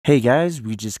Hey guys,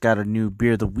 we just got a new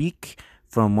beer of the week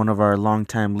from one of our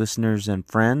longtime listeners and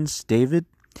friends, David.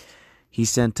 He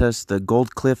sent us the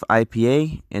Gold Cliff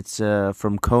IPA. It's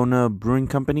from Kona Brewing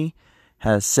Company.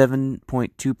 Has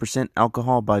 7.2%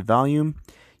 alcohol by volume.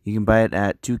 You can buy it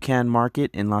at Toucan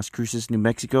Market in Las Cruces, New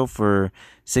Mexico for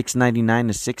 $6.99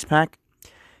 a six pack.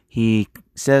 He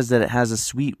says that it has a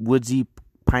sweet, woodsy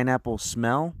pineapple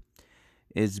smell.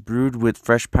 It's brewed with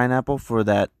fresh pineapple for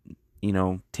that,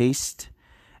 taste,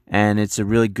 and it's a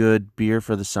really good beer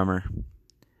for the summer.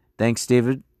 Thanks,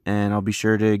 David, and I'll be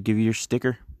sure to give you your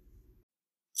sticker.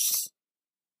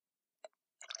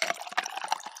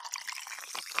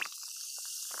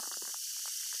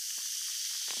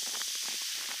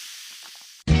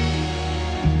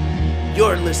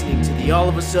 You're listening to the All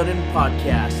of a Sudden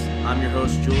podcast. I'm your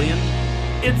host, Julian.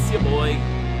 It's your boy,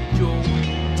 Joe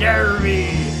Jeremy.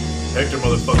 Hector,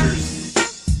 motherfuckers.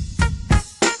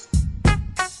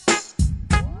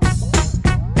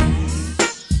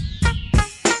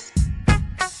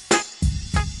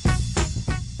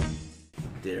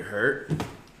 Did it hurt?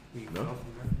 No,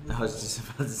 I was just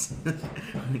about to say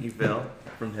when you fell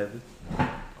from heaven.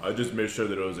 I just made sure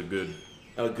that it was a good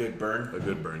burn.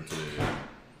 burn today. Yeah.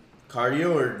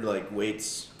 Cardio or like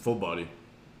weights? Full body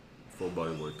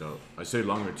workout. I say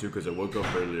longer too because I woke up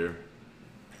earlier.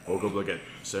 Woke up like at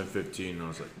 7:15 and I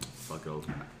was like, fuck it.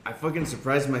 I fucking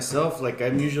surprised myself. Like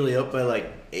I'm usually up by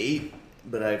like 8,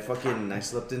 but I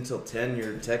slept until 10.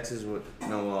 Your text is what?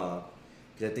 No,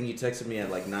 because I think you texted me at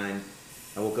like 9.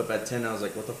 I woke up at 10. I was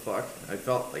like, what the fuck? I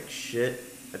felt like shit.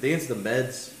 I think it's the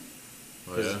meds.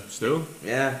 Oh yeah, still?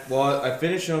 Yeah. Well, I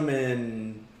finished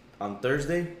them on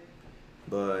Thursday,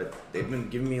 but they've been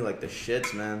giving me like the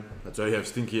shits, man. That's why you have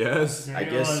stinky ass. I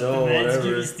guess so. The meds Whatever.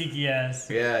 give you sticky ass.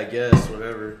 Yeah, I guess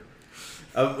whatever.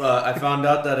 I found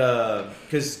out that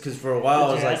cause for a while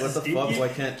I was like, what the fuck? Why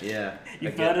can't? Yeah.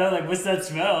 You found out like, what's that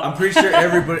smell? I'm pretty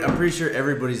sure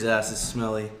everybody's ass is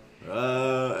smelly.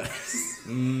 That's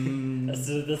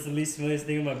the least smelliest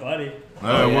thing in my body.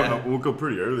 I woke up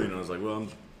pretty early and I was like, well,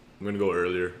 I'm gonna go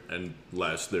earlier and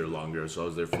last there longer. So I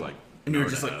was there for like. And you were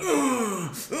just like,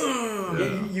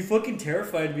 Yeah, you fucking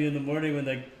terrified me in the morning when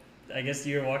like, I guess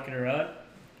you were walking around,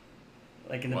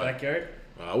 like in the What? backyard.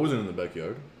 I wasn't in the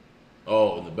backyard.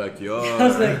 Oh, in the backyard. I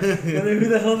was like, who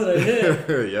the hell did I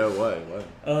hit? Yeah, why?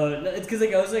 No, it's because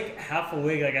like I was like half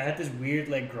awake. Like I had this weird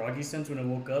like groggy sense when I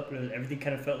woke up, and everything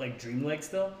kind of felt like dreamlike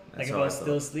still. Like That's if how I I was felt.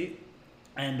 still asleep,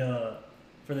 and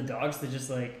for the dogs to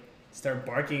just like start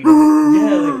barking,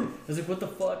 yeah, like I was like, what the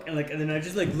fuck? And then I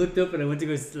just like looked up and I went to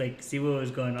go like see what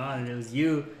was going on, and it was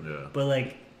you. Yeah. But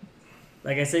like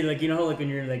I said, like you know how like when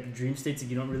you're in like dream states, like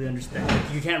you don't really understand,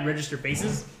 like you can't register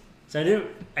faces. So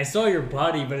I saw your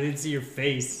body, but I didn't see your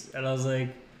face, and I was like,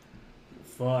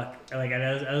 fuck. And like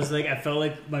I was like, I felt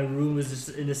like my room was just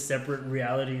in a separate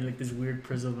reality, like this weird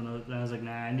prism, and I was like,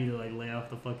 nah, I need to like lay off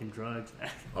the fucking drugs.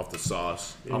 Off the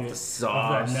sauce. off the Off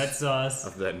sauce. that nut sauce.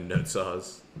 Off that nut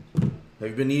sauce. Have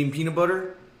you been eating peanut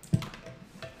butter?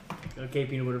 Okay,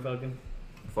 peanut butter falcon.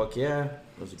 Fuck yeah. That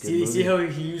was a good See movie. how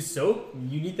he used soap?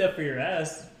 You need that for your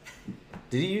ass.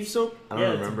 Did he use soap? I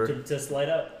don't remember. To slide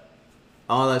up.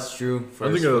 Oh, that's true. I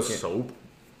think it was soap.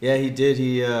 Yeah, he did.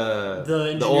 He The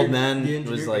the old engineer- man the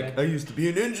engineer was like, guy. I used to be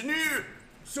an engineer.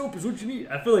 Soap is what you need.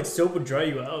 I feel like soap would dry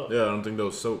you out. Yeah, I don't think that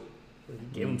was soap.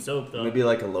 Give him soap though. Maybe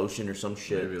like a lotion or some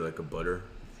shit. Maybe like a butter.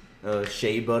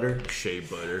 Shea butter. Shea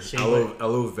butter. Shea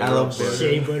Aloe vera Aloe butter.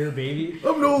 Shea butter, baby.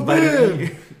 I'm an old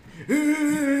Vitamin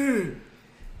man.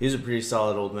 He's a pretty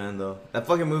solid old man though. That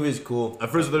fucking movie is cool.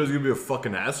 At first I thought he was gonna be a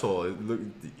fucking asshole. He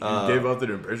gave out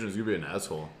the impression he was gonna be an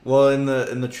asshole. Well, in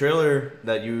the trailer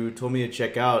that you told me to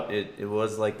check out, it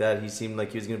was like that. He seemed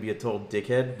like he was gonna be a total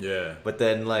dickhead. Yeah. But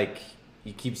then like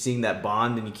you keep seeing that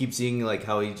bond, and you keep seeing like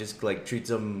how he just like treats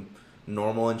them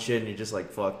normal and shit, and you're just like,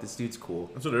 fuck, this dude's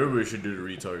cool. That's what everybody should do to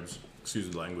retards.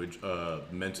 Excuse the language.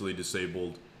 Mentally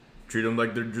disabled. Treat them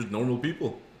like they're just normal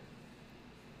people.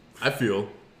 I feel.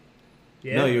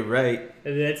 Yeah. No, you're right.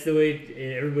 And that's the way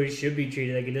everybody should be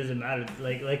treated. Like it doesn't matter.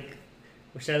 Like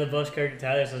Shia LaBeouf's character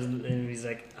Tyler says, and he's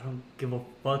like, I don't give a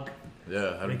fuck.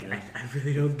 Yeah. I Like don't, I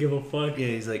really don't give a fuck. Yeah,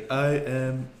 he's like, I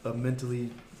am a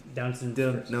mentally Down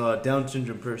syndrome. a Down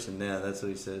syndrome person. Yeah, that's what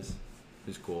he says.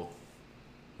 he's cool.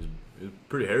 He's a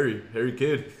pretty hairy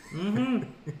kid.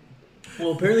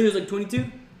 Well, apparently he was like 22.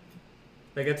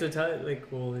 Like that's what Tyler. Like,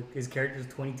 well, his character's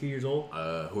 22 years old.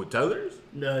 Who, Tyler's?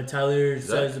 Tyler Zach?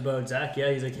 says about Zach.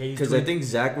 Yeah, he's like, hey, he's Because I 20 think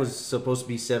Zach was supposed to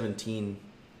be 17.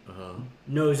 Uh-huh.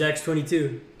 no, Zach's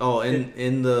 22. Oh,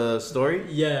 in the story?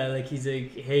 Yeah, like he's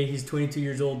like, hey, he's 22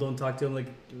 years old. Don't talk to him like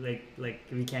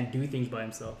if he can't do things by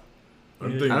himself.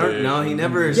 I'm thinking I don't know. He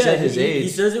never Yeah, said his he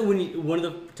age. says it when one of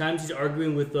the times he's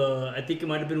arguing with. I think it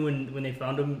might have been when they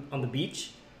found him on the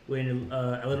beach. When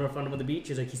Eleanor found him on the beach,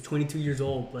 he's like, he's 22 years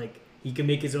old. Like he can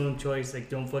make his own choice. Like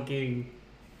don't fucking.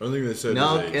 I don't think they said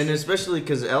No, his age. and especially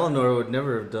because Eleanor would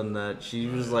never have done that. She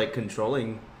was like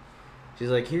controlling. She's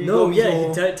like, here you No, go.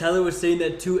 yeah, Joel. Tyler was saying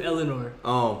that to Eleanor.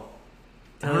 Oh.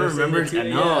 I Tyler don't was saying remember. that too,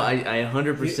 No, yeah. I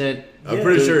 100%. I'm Yeah,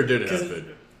 pretty dude, sure it didn't 'cause- happen.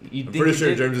 You I'm think pretty it sure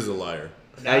did? James is a liar.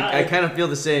 I kind of feel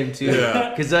the same too. Yeah.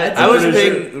 Because I'm I was pretty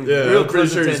paying sure, yeah, real I'm pretty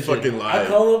close sure he's attention. fucking I lying.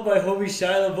 call up my homie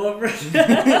Shia LaBeouf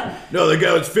right now. No, the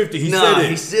guy was 50. He Nah, said it.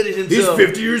 he said it He's himself.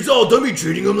 50 years old. Don't be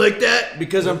treating him like that.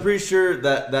 Because I'm pretty sure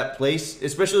that place,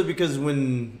 especially because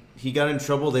when he got in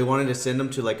trouble, they wanted to send him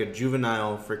to like a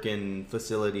juvenile freaking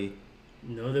facility.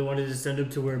 No, they wanted to send him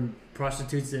to where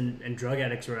prostitutes and drug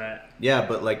addicts were at. Yeah,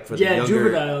 but like for the Yeah, younger,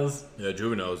 juveniles. Yeah,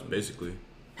 juveniles, basically.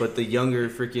 but the younger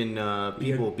freaking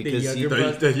people The because he,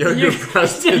 younger The younger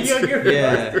prostitutes. The younger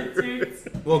Yeah. prostitutes.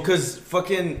 well, because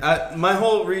fucking my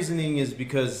whole reasoning is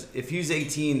because if he's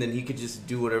 18, then he could just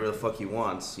do whatever the fuck he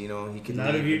wants. You know, he could.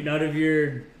 Not leave. if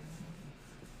you're.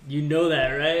 You know that,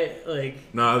 right? Like.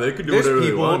 Nah, they could do There's whatever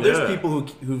people. they want. There's yeah. people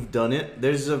who've done it.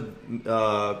 There's a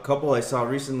couple I saw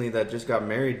recently that just got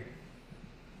married.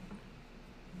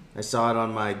 I saw it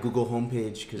on my Google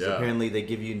homepage because Yeah. apparently they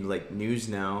give you like news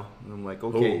now. And I'm like,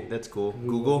 okay, Oh. that's cool.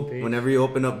 Google Google. homepage. Whenever you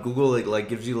open up Google, it like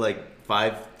gives you like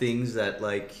 5 things that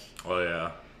like. Oh,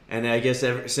 yeah. And I guess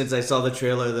ever since I saw the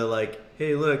trailer, they're like,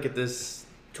 hey, look at this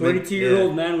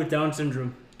 22-year-old man with Down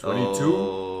syndrome. 22?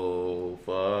 Oh,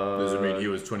 fuck. Does it mean he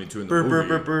was 22 in the Brr, brr, movie?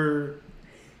 brr, brr.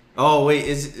 Oh wait,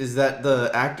 is that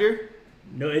the actor?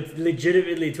 No, it's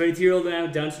legitimately 22-year-old man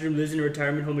with Down syndrome lives in a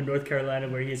retirement home in North Carolina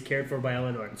where he is cared for by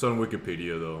Eleanor. It's on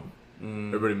Wikipedia, though.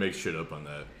 Everybody makes shit up on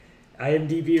that.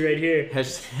 IMDb right here.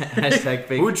 Hashtag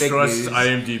fake. Who fake trusts news.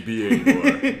 IMDb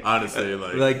anymore? Honestly,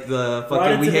 Like the fucking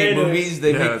Rotten We Hate Tomatoes. Movies,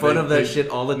 they Yeah, make fun they- of that they- shit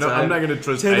all the No, time. I'm not gonna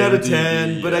trust 10 out of IMDb,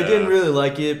 10, but I yeah. didn't really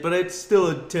like it. But it's still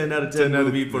a 10 out of 10 10 out of-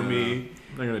 movie for nah. me.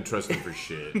 I'm not gonna trust them for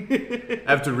shit.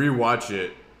 I have to rewatch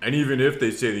it, and even if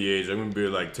they say the age, I'm gonna be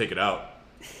like, take it out.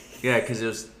 Yeah, because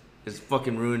it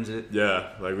fucking ruins it. Yeah,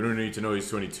 like we don't need to know he's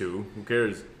 22. Who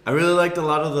cares? I really liked a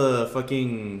lot of the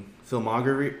fucking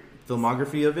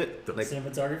filmography of it, like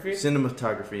Cinematography?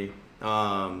 cinematography.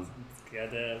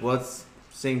 Goddamn. Well, it's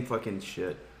same fucking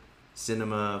shit.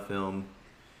 Cinema, film.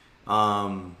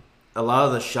 A lot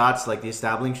of the shots, like the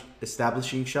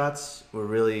establishing shots, were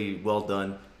really well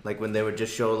done. Like when they would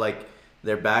just show like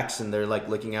their backs and they're like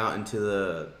looking out into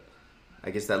the, I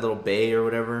guess that little bay or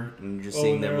whatever, and you're just Oh,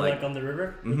 seeing and they them were like. like on the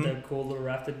river with that cool little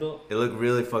raft they built? It looked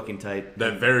really fucking tight.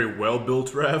 That very well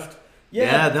built raft.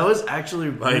 Yeah, that was actually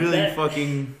Like really that-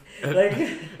 fucking. Like,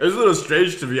 It was a little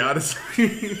strange to be honest.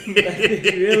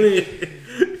 really.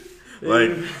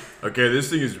 Like, okay, this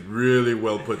thing is really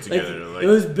well put Like, together. Like, it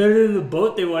was better than the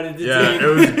boat they wanted to yeah, take. it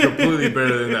was completely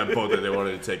better than that boat that they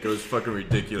wanted to take. It was fucking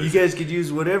ridiculous. You guys could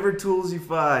use whatever tools you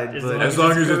find, As but as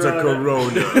long as it's a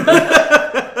Corona.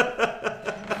 Corona.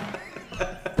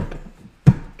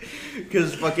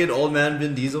 because fucking old man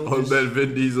Vin Diesel. Oh, just- that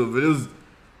Vin Diesel, but it was.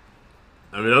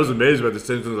 I mean, I was amazed, but at the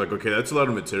same time, like, okay, that's a lot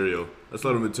of material. That's a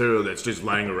lot of material that's just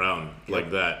lying around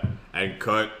like that and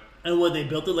cut. And what, they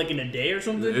built it like in a day or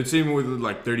something? It seemed within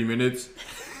like 30 minutes.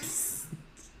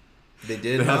 They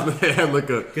did, They had like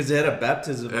a. because they had a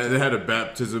baptism. They had a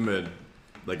baptism and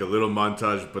like a little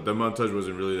montage, but the montage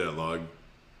wasn't really that long.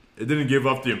 It didn't give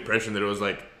off the impression that it was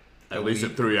like at least a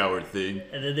 3-hour thing.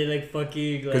 And then they like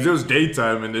fucking Because it was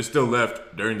daytime and they still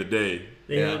left during the day.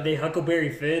 they Huckleberry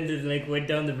Finn and like went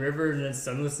down the river and then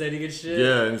sun was setting and shit.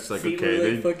 Yeah, and it's like, Feet okay, were,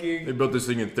 they, like, fucking- they built this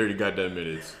thing in 30 goddamn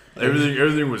minutes.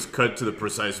 Everything was cut to the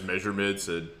precise measurements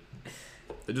and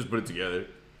they just put it together.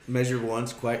 Measure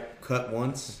once, quite cut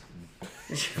once.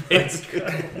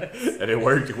 And it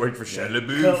worked. It worked for Shia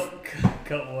LaBeouf.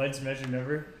 cut once, measure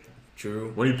never.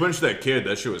 True. When he punched that kid,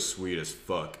 that shit was sweet as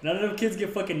fuck. None of them kids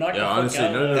get fucking knocked Yeah, the fuck honestly,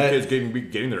 out. none of the That- kids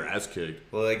getting their ass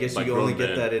kicked. Well, I guess Like you only grown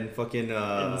get men. that in fucking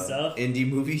the South? indie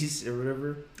movies or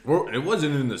whatever. Or it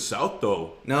wasn't in the South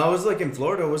though. No, it was like in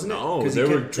Florida, wasn't it? No, 'Cause they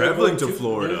he were kept- traveling to It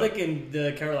Florida. was like in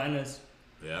the Carolinas.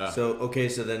 Yeah. So okay,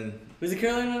 so then Was it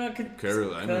Carolina not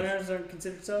Carolinas. Carolinas aren't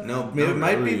considered South? no, maybe it Not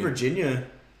might really. be Virginia.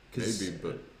 'Cause Maybe,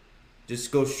 but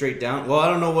just go straight down. Well, I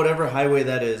don't know whatever highway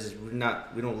that is.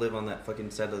 We don't live on that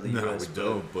fucking side of the no, U.S. we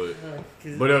don't. But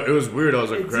 'Cause- but it was weird. I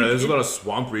was like, It's- crap, there's a it- lot of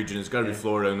swamp region. It's got to be Yeah.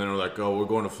 Florida. And then they're like, oh, we're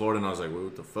going to Florida. And I was like,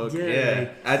 what the fuck? Yeah.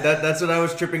 Yeah, that's what I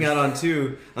was tripping out on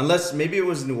too. Unless maybe it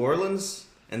was New Orleans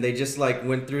and they just like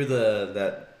went through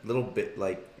that little bit,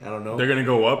 like I don't know. They're gonna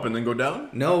go up and then go down.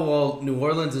 No, well, New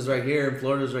Orleans is right here and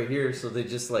Florida's right here, so they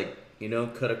just like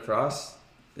cut across.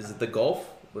 Is it the Gulf?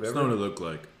 That's Whatever. not what it looked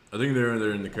like. I think they're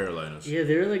in the Carolinas. Yeah,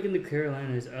 they're like in the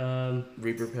Carolinas.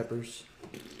 Reaper peppers.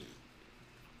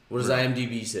 What does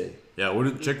IMDb say? Yeah,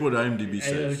 check what IMDb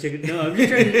says. No, I'm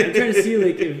just I'm trying to see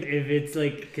like if it's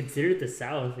like considered the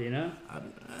South, you know?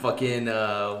 Fucking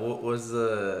what was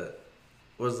the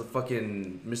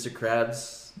fucking Mr.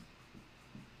 Krabs?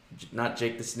 Not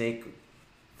Jake the Snake.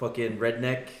 Fucking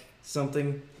redneck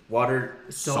something. Saltwater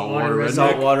redneck.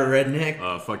 Saltwater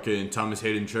redneck. Fucking Thomas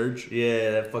Hayden Church.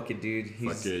 Yeah, that fucking dude.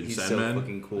 He's Sandman. so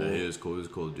fucking cool. Yeah, he is cool. He's a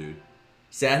cool dude.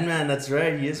 Sandman, that's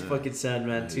right. He is fucking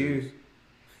Sandman too.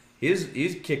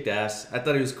 He's kicked ass. I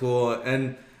thought he was cool,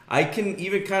 and I can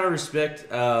even kind of respect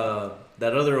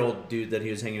that other old dude that he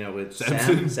was hanging out with,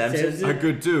 Samson. Samson? I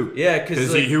could too. Yeah,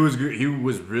 because like, he was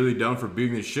really down for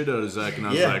beating the shit out of Zach, and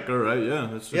I was like, all right, yeah,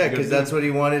 that's yeah, because that's what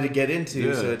he wanted to get into.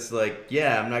 Yeah. So it's like,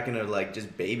 yeah, I'm not gonna like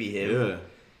just baby him. Yeah.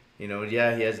 You know,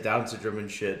 yeah, he has Down syndrome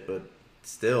and shit, but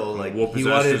still, like, whoop he his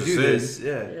ass wanted to just do the same. this.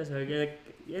 Yeah. Yeah, so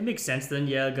it makes sense then.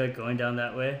 Yeah, like going down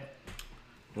that way.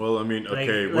 Well, I mean,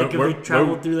 okay, Like if we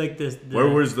traveled through like this. Where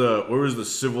was the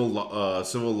civil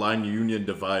line union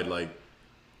divide, like?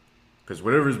 Because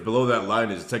whatever's below that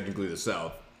line is technically the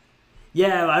South.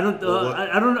 Yeah, I don't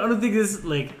think this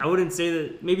like I wouldn't say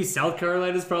that maybe South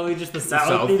Carolina is probably just the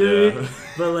South, you know what I mean?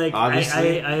 But like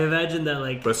I imagine that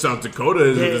like But South Dakota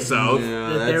is in the South. Yeah,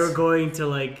 that they were going to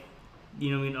like,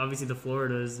 you know, I mean obviously the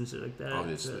Floridas and shit like that.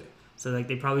 Obviously. So like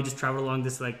they probably just traveled along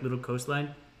this like little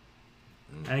coastline.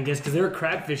 And I guess because they were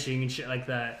crab fishing and shit like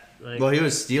that. Like Well, he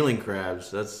was stealing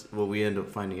crabs. That's what we end up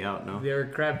finding out. No, they were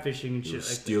crab fishing and He shit was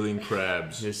like stealing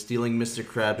crabs. he was stealing Mr.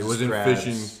 Krabs. He wasn't crabs.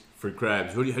 fishing for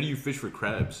crabs. How do you fish for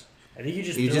crabs? that. I think you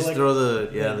just You throw, just like, throw the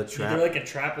you trap. throw like a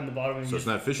trap in the bottom and So you it's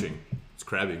not fishing. It's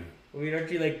crabbing. Well,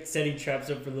 aren't you like setting traps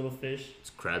up for little fish? It's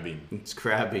crabbing, It's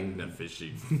crabbing. not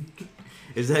fishing.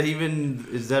 Is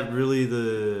that really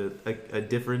a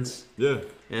difference? Yeah.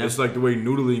 Yeah. It's like the way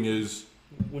noodling is,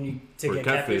 When you take For a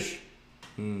catfish.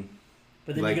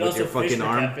 But then Like you can with your also fish fucking the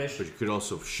arm? catfish. but you could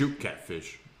also shoot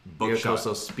catfish. You can Buckshot.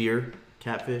 also spear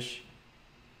catfish.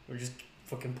 Or just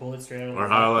fucking pull it straight out of Or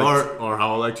the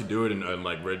how I like to do it in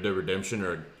like Red Dead Redemption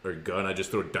or Gun. I just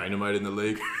throw dynamite in the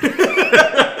lake.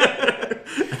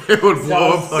 It would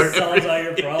blow up. solves all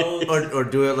your problems. Or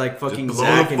do it like fucking blow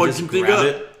Zach the and just fucking thing grab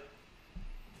up.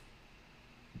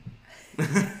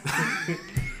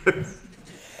 it.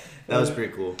 That was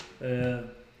pretty cool. I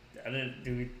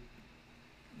didn't.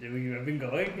 Did we have been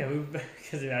going?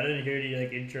 Because I didn't hear any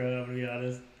like intro. I'm gonna be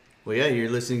honest. Well, yeah, you're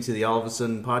listening to the All of a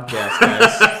Sudden podcast,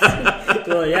 guys.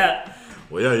 Well, yeah.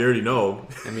 Well, yeah, you already know.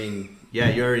 I mean, yeah,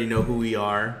 you already know who we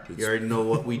are. You already know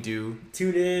what we do.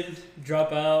 Tune in,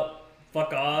 drop out,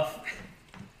 fuck off.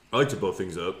 I like to blow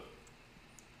things up.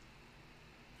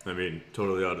 I mean,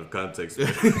 totally out of context.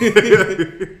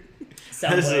 Soundbite.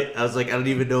 I was like, I don't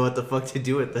even know what the fuck to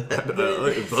do with that.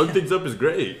 Blowing things up is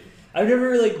great. I've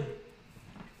never like.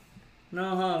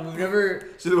 No, huh? We've never.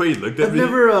 See the way you looked at I've me?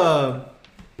 never Well,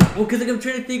 because like I'm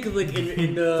trying to think of like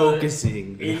in the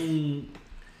focusing. in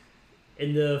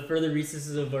the further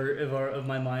recesses of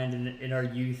my mind in our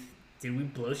youth, did we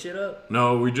blow shit up?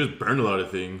 No, we just burned a lot of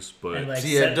things, but And like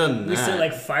See, I've done we set that.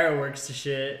 like fireworks to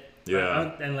shit.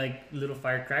 Yeah. And like little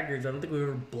firecrackers. I don't think we've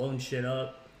ever blown shit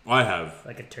up I have.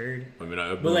 like a turd. I mean,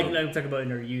 I But like I'm talking about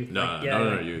in our youth. no, like, not in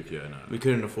our youth. Yeah, no, We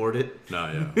couldn't afford it.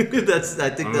 no, yeah. I think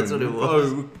that's what it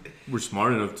was. We're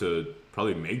smart enough to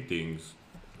probably make things.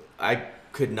 I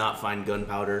could not find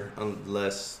gunpowder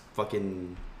unless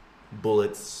fucking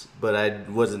bullets, but I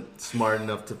wasn't smart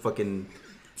enough to fucking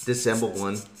disassemble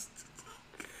one.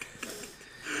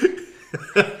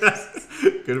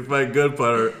 Couldn't find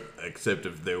gunpowder, except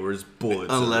if there was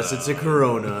bullets. Unless it's a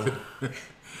Corona.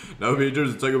 Now, we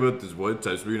just talk about this one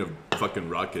time. Speaking of fucking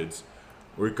rockets,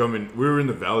 we were in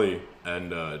the valley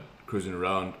and cruising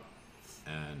around,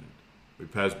 and we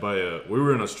passed by we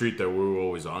were in a street that we were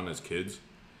always on as kids,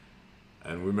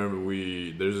 and we remember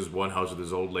there's this one house with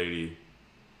this old lady.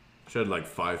 She had like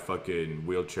 5 fucking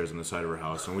wheelchairs on the side of her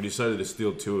house, and we decided to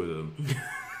steal 2 of them.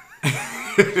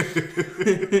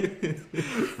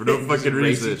 For no fucking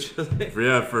reason.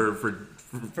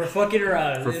 For fucking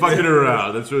around. For fucking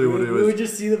around. That's really what it We was. would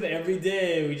just see them every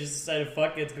day. We just decided,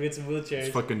 fuck it, let's go get some wheelchairs. Let's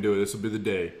fucking do it. This will be the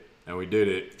day. And we did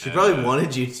it. She And, probably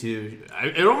wanted you to.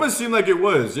 It almost seemed like it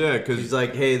was, yeah, She's because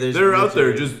like, hey, there's. they're a out there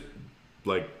wheelchair. just,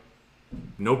 like,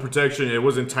 no protection. It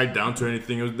wasn't tied down to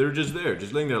anything. They're just there,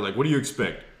 just laying there. Like, what do you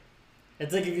expect?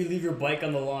 It's like if you leave your bike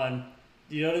on the lawn.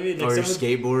 You know what I mean? Like Or your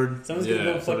skateboard. someone's Yeah,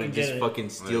 gonna go Somebody fucking just get it. fucking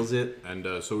steals it. And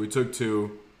so we took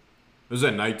 2. It was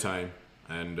at nighttime.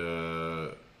 And I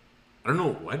don't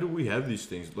know. Why do we have these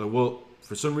things? Like, well,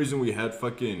 for some reason we had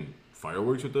fucking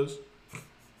fireworks with us.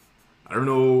 I don't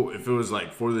know if it was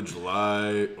like 4th of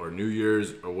July or New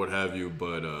Year's or what have you,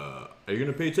 but are you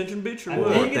gonna pay attention, bitch, or I'm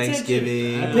what? paying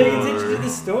Thanksgiving. I'm paying attention to the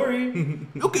story.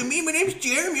 Look at me, my name's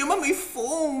Jeremy. I'm on my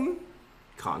phone.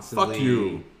 Constantly. Fuck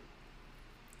you.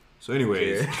 So,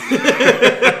 anyways, I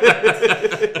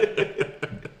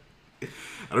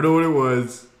don't know what it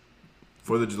was.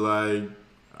 4th of July.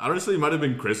 Honestly, it might have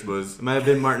been Christmas. It might have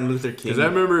been Martin Luther King. Because I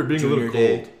remember it being a little Jr.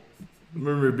 cold. Day. I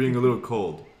remember it being a little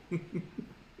cold.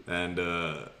 And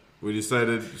we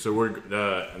decided, so we're,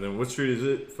 and then what street is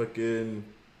it? Fucking.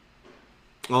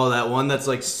 Oh, that one that's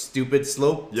like stupid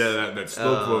slope? Yeah, that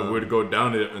slope one. We'd go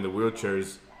down it in the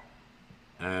wheelchairs.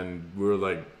 And we were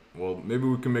like, well, maybe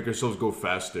we can make ourselves go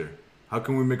faster. How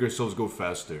can we make ourselves go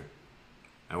faster?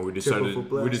 And we decided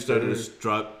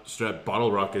to strap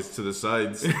bottle rockets to the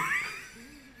sides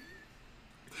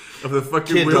of the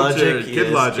fucking Kid wheelchair. logic, Kid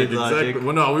yes, logic, kid exactly. logic.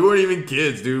 Well, no, we weren't even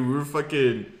kids, dude. We were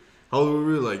fucking. How old were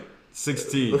we? Like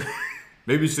 16,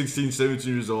 maybe 16,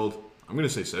 17 years old. I'm gonna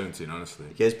say 17, honestly.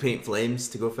 You guys paint flames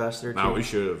to go faster? Nah, too? we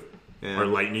should have. Yeah. Or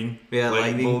lightning. Yeah,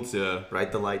 lightning. bolts. Yeah.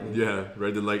 Ride the lightning. Yeah,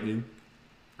 ride the lightning.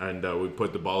 And we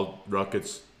put the ball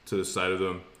rockets to the side of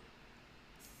them.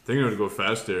 Thinking it would go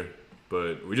faster,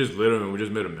 but we just lit them and we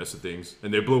just made a mess of things.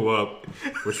 And they blew up,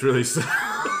 which really sucked.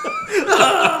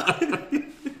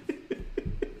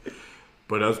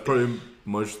 But that was pretty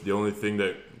much the only thing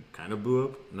that kind of blew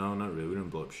up. No, not really. We didn't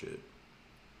blow up shit.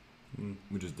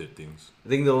 We just did things. I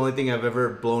think the only thing I've ever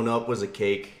blown up was a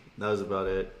cake. That was about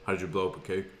it. How did you blow up a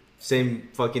cake? Same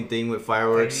fucking thing with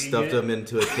fireworks. Did you Stuffed get it? them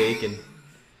into a cake and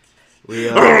we.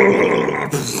 I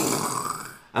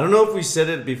don't know if we said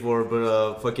it before,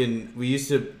 but fucking, we used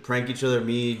to prank each other.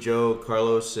 Me, Joe,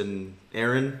 Carlos, and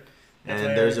Aaron. That's And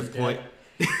why there's a Aaron's point.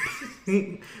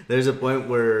 There's a point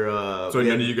where. So we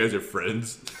none had- of you guys are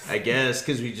friends? I guess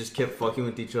because we just kept fucking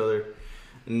with each other,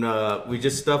 and we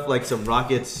just stuffed like some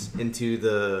rockets into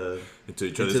the Into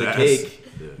each other's the ass. cake.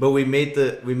 Yeah. But we made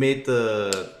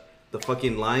the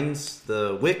fucking lines,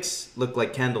 the wicks, look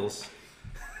like candles.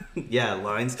 Yeah,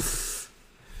 lines.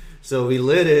 So we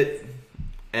lit it,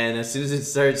 and as soon as it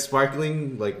started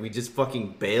sparkling, like we just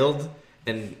fucking bailed,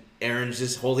 and Aaron's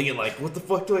just holding it like, what the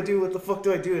fuck do I do? What the fuck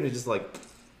do I do? And it's just like,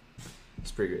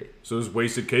 it's pretty great. So it was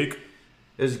wasted cake?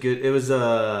 It was good. It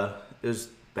was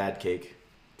bad cake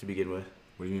to begin with.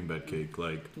 What do you mean bad cake?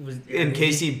 Like, In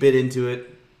case he bit into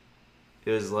it,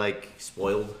 it was like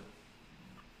spoiled.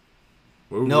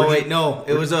 No, wait, no.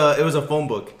 It was a phone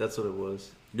book. That's what it was.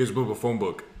 You guys blew up a phone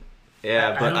book.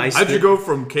 Yeah, but I. How'd you go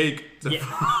from cake to Yeah.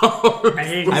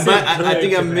 I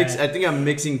think I'm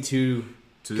mixing two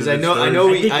because I know I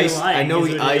think you're iced lying, is we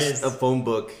what it iced is. a phone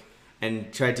book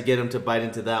and tried to get him to bite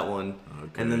into that one,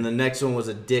 Okay. and then the next one was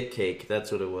a dick cake.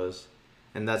 That's what it was,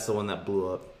 and that's the one that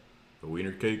blew up. a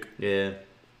wiener cake? Yeah,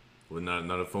 Well,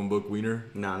 not a phone book wiener?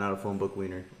 no, not a phone book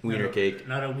wiener cake.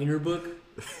 Not a wiener book.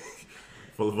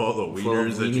 Full of all the Full of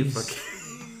wieners that you weenies. fucking...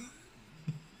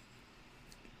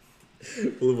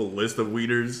 Full of a list of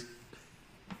wieners.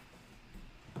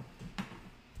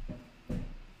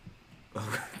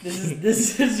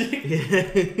 This is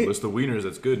List of wieners,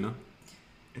 that's good, no?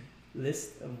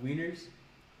 list of wieners.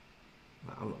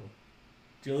 I don't know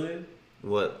Julian,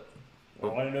 what I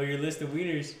want to know your list of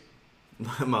wieners.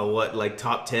 my what like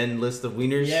top 10 list of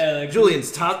wieners. Yeah, like-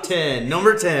 Julian's top 10,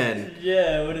 number 10.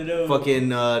 Yeah, I want to know. Fucking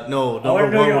no. I want Number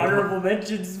to know one. your would honorable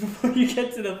mentions before you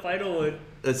get to the final one.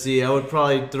 Let's see. I would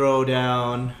probably throw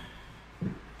down.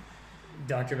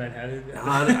 Dr. Manhattan.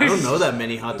 I don't know that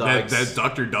many hot dogs. That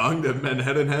Dr. Dong that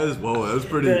Manhattan has? Whoa, that was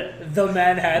pretty... The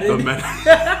Manhattan. The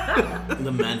Man-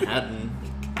 The Manhattan.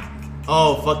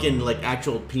 Oh, fucking like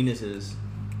actual penises.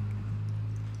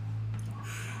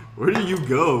 Where do you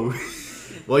go?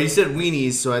 Well, you said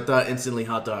weenies, so I thought instantly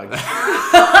hot dogs.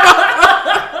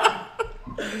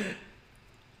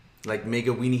 Like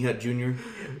Mega Weenie Hut Jr.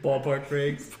 Ballpark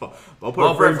Franks.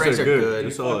 Ballpark Franks Franks are are good. good.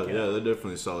 They're solid. Fuck yeah. Yeah, they're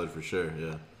definitely solid for sure,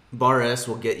 yeah. Bar S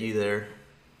will get you there.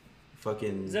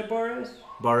 Fucking Is that Bar S?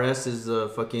 Bar S is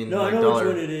fucking No, like I know dollar.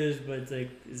 which one it is, but it's like,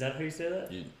 is that how you say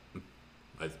that?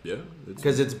 Yeah.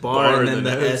 Because it's bar, and then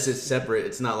than the S is separate.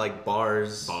 It's not like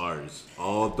bars. Bars.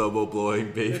 All double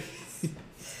blowing, baby.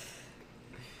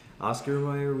 Oscar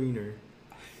Mayer Wiener.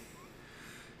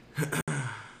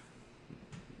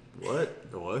 What?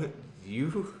 What?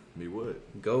 You? Me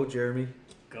what? Go, Jeremy.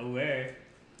 Go where?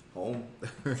 Home.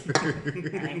 I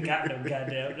ain't got no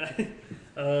goddamn.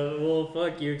 Well,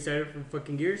 fuck, you excited for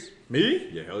fucking Gears? Me?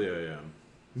 Yeah, hell yeah, I am.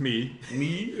 Me?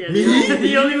 Me? Yeah,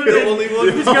 the only one that, only one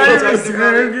who's got it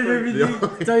reserved and everything.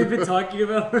 That's all you've been talking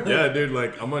about. Yeah, dude,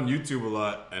 like, I'm on YouTube a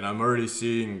lot, and I'm already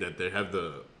seeing that they have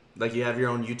the Like you have your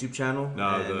own YouTube channel? No,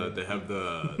 and- they have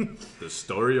the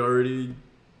story already.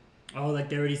 Oh, like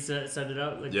they already set it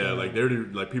up. Like Yeah, like they're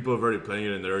already, like people have already playing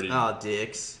it and they're already. Oh,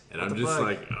 dicks. and What I'm the just fuck?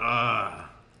 like, ah.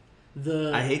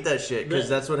 I hate that shit because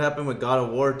that's what happened with God of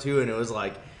War 2, and it was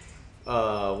like,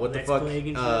 what the Next fuck? Plague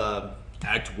and shit?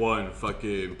 Act 1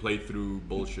 fucking playthrough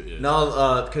bullshit. Yeah.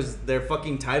 No, because their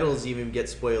fucking titles even get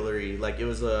spoilery. Like it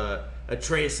was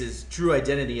Atreus' true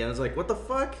identity, and I was like, what the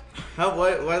fuck?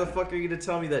 Why the fuck are you gonna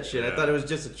tell me that shit? I Yeah. thought it was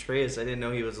just Atreus. I didn't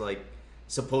know he was like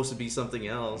supposed to be something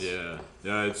else. Yeah,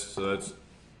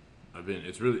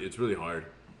 it's really hard.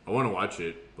 I want to watch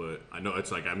it, but I know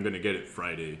it's like I'm gonna get it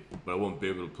Friday, but I won't be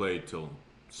able to play it till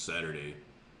Saturday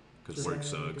because work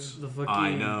sucks. The fucking-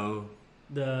 I know.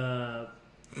 the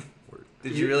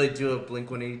Did you really do a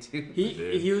Blink 182?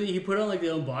 he put on like the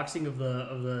unboxing of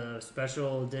the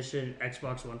special edition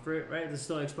Xbox One for it, right? There's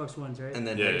still Xbox Ones, right? And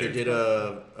then Yeah, Hector yeah. did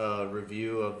a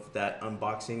review of that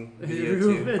unboxing video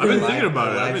Review too. of it. I've been Live- thinking about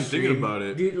it. live I've been thinking stream. about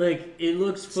it. Dude, like it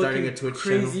looks Starting fucking a Twitch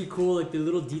crazy cool. Like the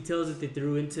little details that they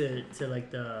threw into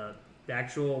like the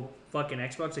actual fucking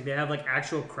Xbox. Like they have like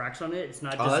actual cracks on it. It's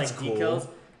not Oh, just that's like cool. decals.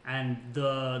 And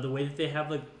the way that they have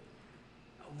like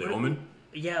The what- Omen.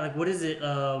 Yeah, like what is it?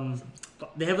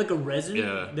 They have like a resin.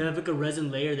 Yeah. They have like a resin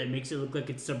layer that makes it look like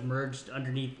it's submerged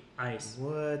underneath ice.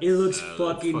 What? It looks Yeah, that's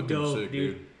fucking dope, sick,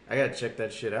 dude. I gotta check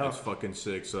that shit out. It's fucking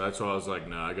sick. So that's why I was like,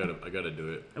 nah, I gotta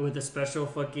do it. With a special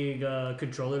fucking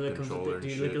controller that comes Controller with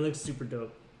it, and dude. Like shit. it looks super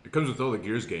dope. It comes with all the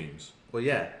Gears games. Well,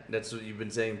 yeah, that's what you've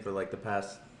been saying for like the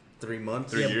past 3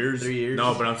 months. 3 years. 3 years.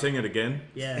 No, but I'm saying it again.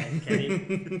 Yeah,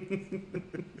 Kenny.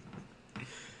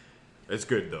 It's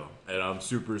good though, and I'm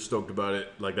super stoked about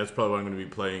it. Like that's probably what I'm gonna be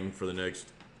playing for the next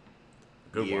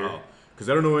good Year. while. Because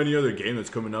I don't know any other game that's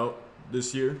coming out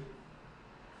this year.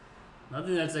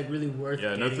 Nothing that's like really worth.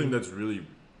 Yeah, getting. nothing that's really.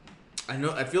 I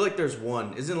know. I feel like there's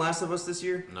one. Isn't Last of Us this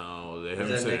year? No, they that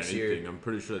haven't said next year? anything. I'm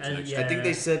pretty sure it's And next yeah. year.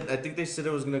 I think they said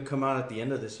it was gonna come out at the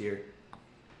end of this year.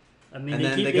 I mean, And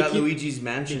then keep, they got keep, Luigi's They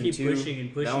Mansion keep too. pushing and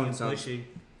that pushing one and sounds. pushing.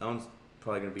 That one's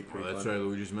probably gonna be Oh, pretty that's fun. right,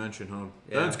 Luigi's Mansion, huh?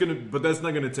 Yeah. But that's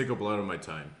not gonna take up a lot of my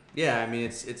time. Yeah, I mean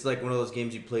it's like one of those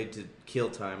games you play to kill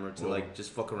time or to Well- like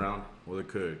just fuck around. Well, it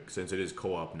could, since it is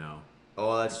co-op now.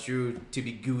 Oh, that's true. To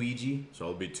be Guigi. So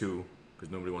I'll be 2,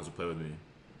 because nobody wants to play with me.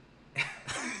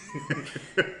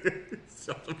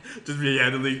 So, just be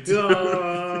handling 2.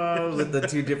 Oh, With the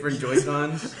 2 different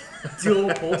Joy-Cons. dual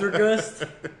poltergust. Yeah,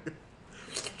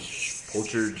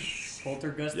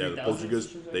 Poltergust. the 3000 Poltergust. or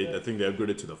something They, like I that? think they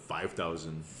upgraded to the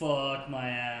 5,000. Fuck my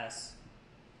ass.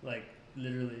 Like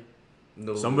literally.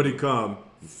 No, Somebody come,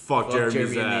 fuck, fuck Jeremy's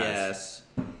Jeremy in the ass.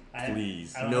 I,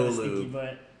 Please. I don't No have a stinky lube.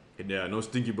 butt. Yeah, no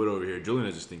stinky butt over here. Julian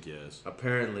has a stinky ass.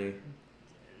 Apparently.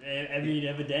 I mean,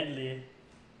 evidently.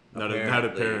 Not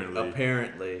apparently.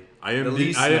 Apparently. I am The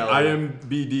least I smell. am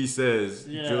BD says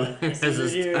Yeah, Julian it has says a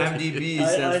it here. IMDb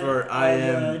stands for I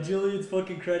am. Julian's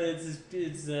fucking credits.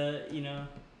 It's you know,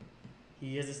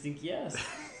 he has a stinky ass.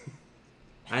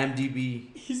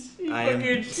 IMDb. He I am-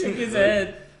 fucking shook his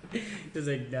head. He was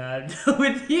like, nah, I'm done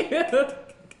with you.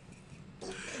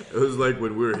 It was like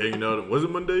when we were hanging out. Was it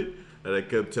Monday? And I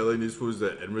kept telling these fools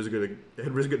that Edmund's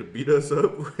gonna beat us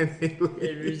up when they leave.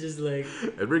 It was just like,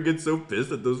 Edmund gets so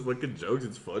pissed at those fucking jokes.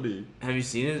 It's funny. Have you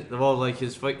seen it? Well, like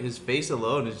his face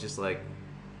alone is just like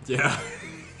Yeah.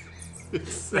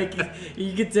 it's like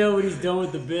you can tell when he's done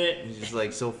with the bit. he's just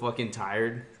like so fucking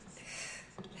tired.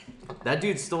 That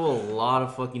dude stole a lot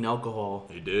of fucking alcohol.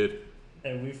 He did.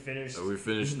 And we finished. And we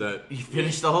finished that. He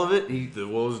finished all of it. The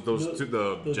what was those two?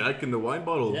 The Jack and the wine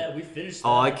bottle. Yeah, we finished.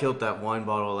 Oh, I that. killed that wine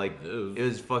bottle. Like Ew. it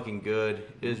was fucking good.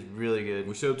 It was really We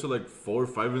good. stayed up till like 4 or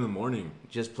 5 in the morning.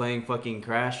 Just playing fucking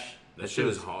Crash. That shit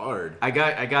is hard. I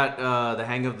got the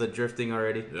hang of the drifting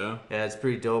already. Yeah, Yeah, it's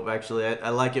pretty dope actually. I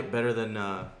like it better than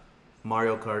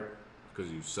Mario Kart.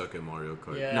 because you suck at Mario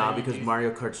Kart. Yeah. Nah, because Mario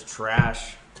Kart's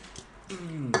trash.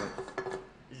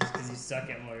 Just because you suck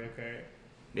at Mario Kart.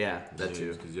 Yeah, that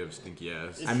too. Because you have a stinky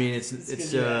ass. I mean, it's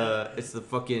 'cause you're- it's the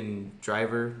fucking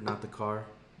driver, not the car.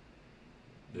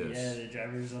 Yes. Yeah, the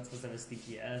driver's not supposed to have a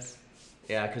stinky ass.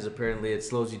 Yeah, because apparently it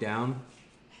slows you down.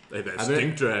 Hey, that I bet-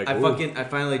 stink drag. I ooh.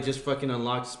 finally just fucking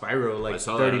unlocked Spyro I like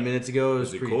saw 30 that. minutes ago. It was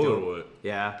Is it pretty cool dope. or what?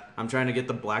 Yeah, I'm trying to get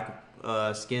the black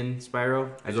skin Spyro.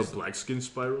 Is a black skin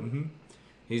Spyro?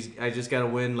 I just gotta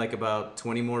win like about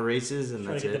 20 more races and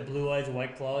Try that's to get it. the blue eyes,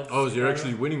 white claws. Oh, so you're Spyro.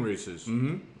 actually winning races.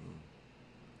 Mm-hmm.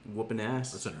 Whooping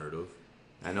ass. That's unheard of.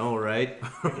 I know, right?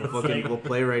 We'll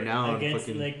play right now on against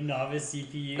fucking like novice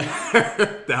CPU.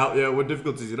 Yeah, what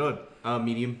difficulty is it on?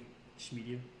 medium.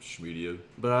 Medium. Medium.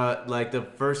 But like the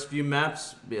first few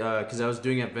maps, because I was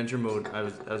doing adventure mode, I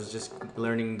was just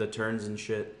learning the turns and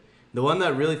shit. The one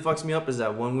that really fucks me up is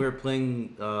that when we were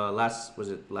playing last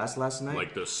night?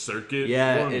 Like the circuit.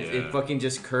 Yeah, one? it fucking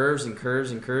just curves and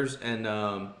curves and curves, and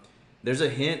there's a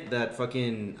hint that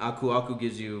fucking Aku Aku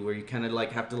gives you where you kind of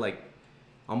like have to like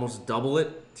almost double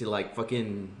it to like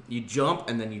fucking you jump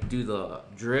and then you do the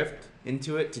drift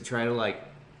into it to try to like,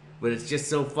 but it's just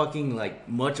so fucking like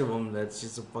much of them that's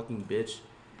just a fucking bitch.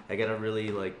 I gotta really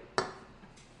like, I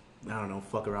don't know,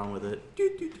 fuck around with it.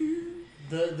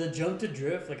 The jump to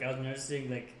drift, like I was noticing,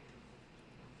 like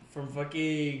from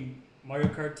fucking Mario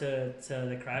Kart to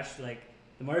the Crash, like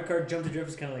the Mario Kart jump to drift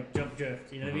was kind of like jump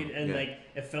drift, you know what I mean? And Yeah. like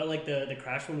it felt like the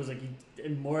Crash one was like a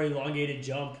more elongated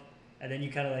jump, and then you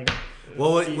kind of like.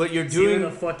 Well, what you're see doing- where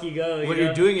the fuck you go. What you know?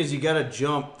 you're doing is you gotta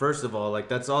jump first of all. Like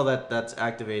that's all that's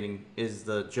activating is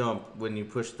the jump when you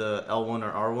push the L1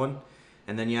 or R1,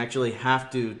 and then you actually have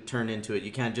to turn into it.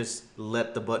 You can't just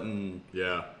let the button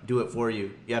Yeah. do it for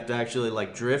you. You have to actually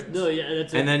like drift. No, yeah,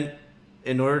 that's And it. then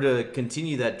in order to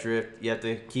continue that drift, you have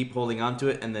to keep holding onto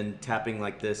it and then tapping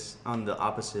like this on the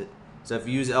opposite. So if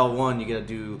you use L1, you gotta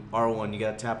do R1. You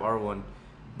gotta tap R1.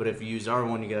 But if you use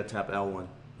R1, you gotta tap L1.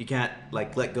 You can't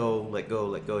like let go, let go,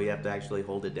 let go. You have to actually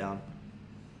hold it down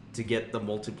to get the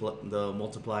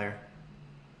multiplier.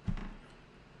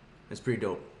 It's pretty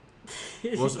dope.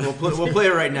 We'll play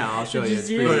it right now. I'll show Did you. you It's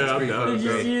see pretty, it? it's pretty Yeah, I'm dope. down. Did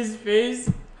you Okay. see his face?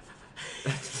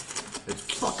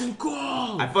 It's fucking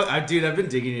cool. Dude, I've been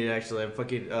digging it actually. I'm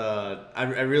fucking.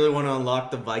 I really want to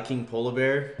unlock the Viking polar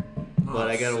bear, but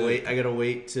I gotta sick. wait. I gotta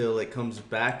wait till it comes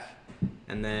back,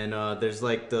 and then there's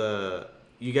like the.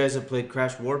 You guys have played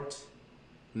Crash Warped?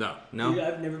 No. No. Dude,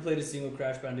 I've never played a single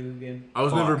Crash Bandicoot game. I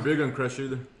was Fuck. never big on Crash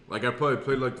either. Like I probably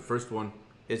played like the first one.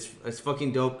 It's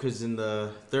fucking dope because in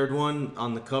the third one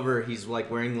on the cover he's like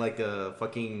wearing like a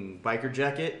fucking biker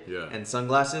jacket Yeah. and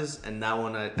sunglasses, and that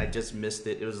one I just missed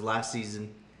it. It was last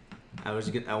season.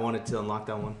 I wanted to unlock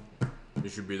that one. You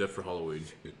should be there for Halloween.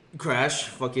 Crash,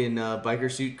 fucking biker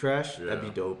suit Crash. That'd be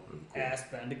Yeah. dope. Cool. Ass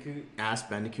Bandicoot. Ass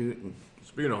Bandicoot and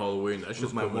Speaking of Halloween, that's with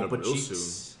just my coming up Wumpa real cheeks.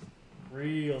 soon.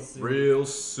 Real soon. Real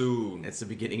soon. It's the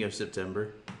beginning of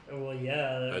September. Well,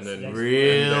 yeah. That's And then next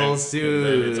Real and then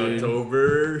soon. it's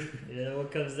October. month. Yeah, what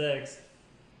comes next?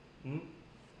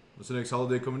 What's the next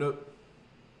holiday coming up?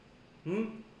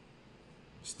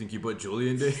 Stinky Butt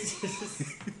Julian Day.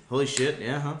 Holy shit!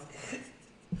 Yeah, huh?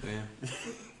 Yeah.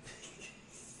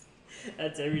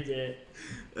 That's every day.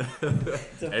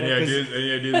 Any ideas?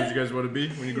 Any ideas what you guys want to be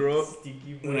when you grow up?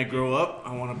 Stinky When I grow up,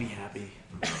 I want to be happy.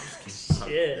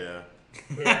 Shit. Yeah.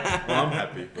 Yeah, Well, I'm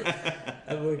happy. But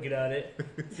I'm working on it.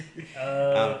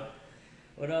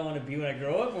 What do I want to be when I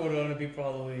grow up, or what do I want to be for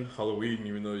Halloween? Halloween,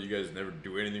 even though you guys never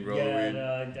do anything for Yeah, Halloween. no,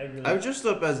 I really. I was dressed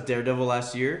up as Daredevil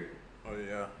last year. Oh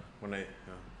yeah. When I.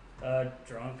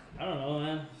 Drunk. I don't know,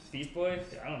 man. Beast Boy.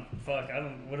 I don't. Fuck. I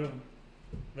don't. What?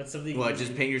 That's something. What?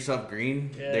 Just paint yourself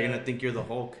green? They're Yeah. gonna think you're the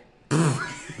Hulk.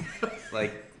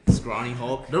 Like scrawny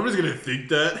Hulk. Nobody's gonna think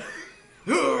that.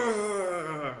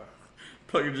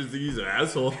 Probably just think he's an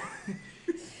asshole.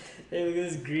 Hey, look at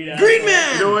this green. Green asshole.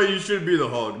 Man! You know what? You should be the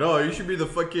Hulk. No, you should be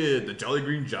the Jolly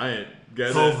Green Giant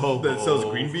guy Ho, that, ho, that ho. sells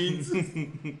green beans.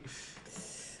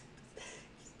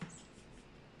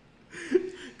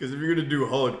 Because if you're gonna do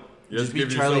Hulk, you Just just be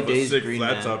give Charlie yourself Day's a sick Green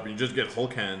flat Man. top and you just get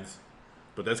Hulk hands.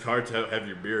 But that's hard to have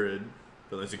your beard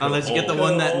unless you get Unless you get the Hulk.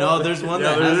 one that no, there's one Yeah,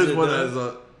 that there has is it, one though. that has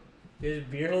a There's a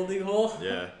beer holding hole.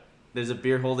 yeah. There's a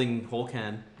beer holding Hulk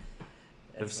hand.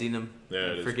 I've seen them. Yeah,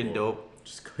 it is Freaking cool. dope.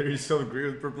 Just clear yourself green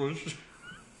with purplish.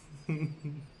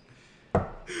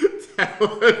 That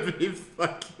would be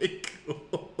fucking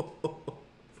cool.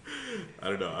 I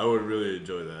don't know. I would really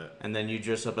enjoy that. And then you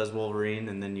dress up as Wolverine,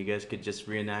 and then you guys could just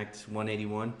reenact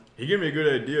 181. He gave me a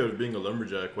good idea of being a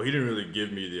lumberjack. Well, he didn't really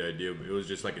give me the idea, but it was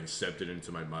just like incepted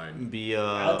into my mind. Be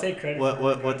I'll take credit What for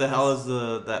what it, what the guys. hell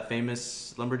is that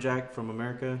famous lumberjack from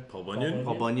America? Paul Bunyan?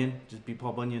 Paul Bunyan. Just be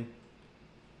Paul Bunyan.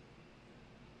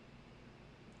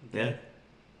 Yeah.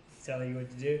 He's telling you what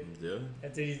to do. Yeah.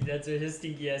 That's what his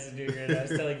stinky ass is doing right now.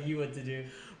 He's telling you what to do.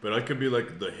 But I could be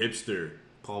like the hipster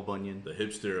Paul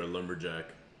lumberjack.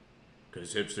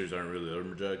 Because hipsters aren't really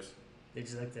lumberjacks. They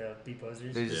just like to be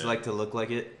posers. They just Yeah. like to look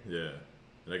like it. Yeah.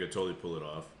 And I could totally pull it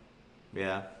off.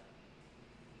 Yeah.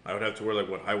 I would have to wear like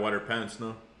what, high water pants,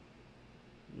 no?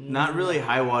 Not really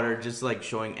high water, just like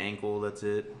showing ankle. That's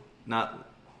it. Not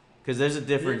because there's a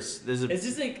difference. There's a It's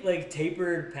just like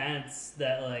tapered pants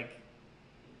that like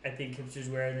I think hipsters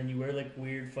wear, and then you wear like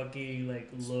weird fucking like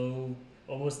low,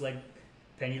 almost like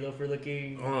penny loafer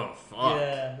looking. Oh, fuck.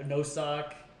 Yeah, no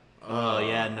sock. oh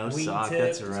yeah, no Wing sock. tip.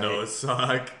 That's right. No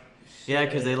sock. Yeah,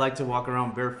 because they like to walk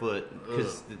around barefoot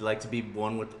because they like to be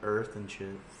one with the earth and shit.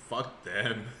 Fuck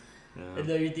them. And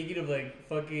then you're thinking of like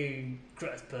fucking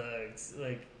crust pugs,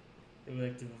 like they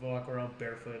like to walk around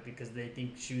barefoot because they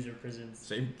think shoes are prisons.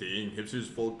 Same thing. Hipsters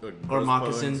folk Or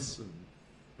moccasins.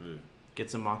 Ugh. Get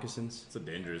some moccasins. It's a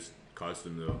dangerous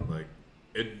costume though. Like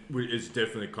it's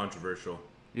definitely controversial.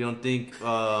 You don't think?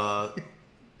 What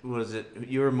was it?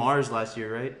 You were Mars last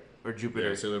year, right? Or Jupiter?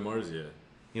 Yeah, Sailor Mars. Yeah.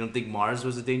 You don't think Mars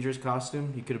was a dangerous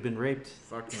costume? You could have been raped.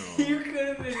 Fuck no. You could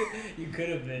have been. You could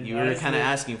have been. You were kind of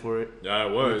asking for it Yeah, I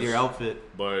was. with your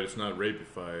outfit. But it's not rape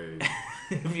if I.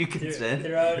 If you consent.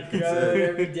 They're out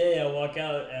every day. I walk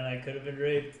out and I could have been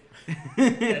raped.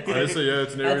 Honestly, yeah,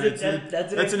 it's an everyday.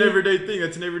 That's That's an everyday thing.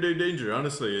 That's an everyday danger.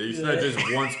 Honestly, it's not just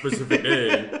one specific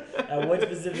day. At one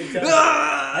specific time,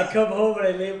 I come home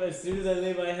and as soon as I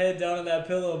lay my head down on that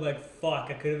pillow, I'm like, "Fuck!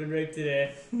 I could have been raped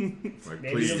today." Like, Maybe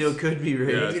You please. still could be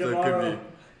raped. Yeah, Maybe still tomorrow.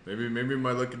 could be. Maybe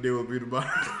my lucky day will be tomorrow.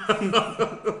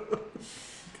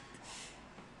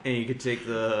 And you could take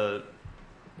the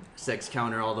sex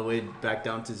counter all the way back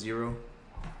down to 0.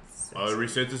 It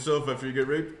resets itself after you get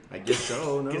raped. I guess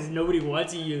so. Because No. nobody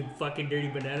wants you, you fucking dirty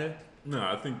banana. No,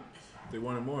 I think they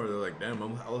wanted more. They're like, damn,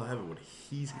 I'll have it what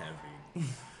he's having.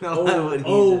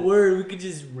 Oh, word! We could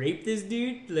just rape this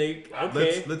dude. Like,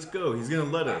 okay. Let's go. He's gonna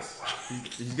let us.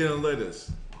 He's gonna let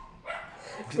us.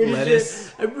 Pretty Lettuce.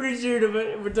 sure, I'm pretty sure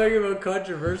if we're talking about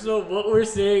controversial. What we're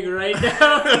saying right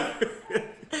now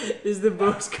is the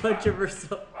most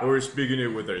controversial. Or we're speaking it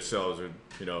with ourselves, or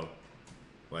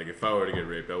like if I were to get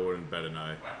raped, I wouldn't bat an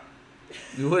eye.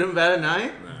 You wouldn't bat an eye?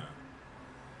 Nah,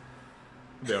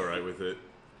 be alright with it.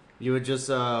 You would just,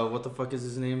 what the fuck is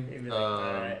his name? He'd be like,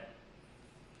 alright.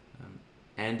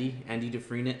 Andy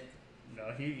Dufresne it.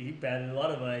 No, he batted a lot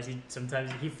of eyes.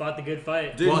 Sometimes he fought the good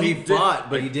fight. Did Well, he did- fought,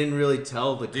 but he didn't really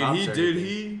tell the Did cops. he? or Did anything.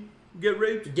 he get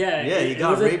raped? Yeah, Yeah, he it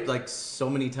got was like- raped like so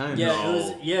many times. Yeah, No. it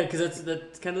was. Yeah, because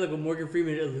that's kind of like what Morgan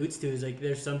Freeman alludes to. Is like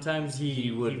there's sometimes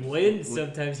he would- win, would-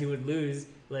 sometimes he would lose.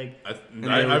 Like And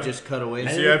they would just cut away.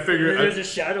 See, I figured- there's a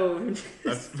shadow of him.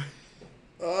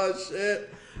 Oh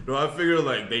shit! No, I figured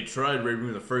like they tried raping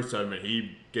him the first time, and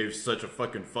he gave such a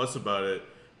fucking fuss about it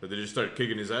that they just started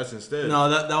kicking his ass instead. No,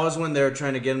 that was when they were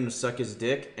trying to get him to suck his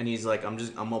dick, and he's like, I'm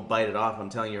gonna bite it off. I'm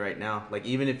telling you right now. Like,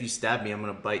 even if you stab me, I'm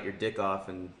gonna bite your dick off,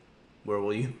 and where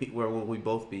will you be? Where will we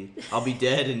both be? I'll be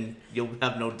dead, and you'll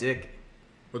have no dick.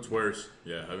 What's worse?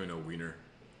 Yeah, having no wiener.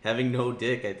 Having no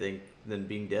dick, I think, than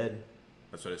being dead.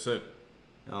 That's what I said.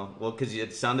 Oh, well, because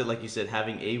it sounded like you said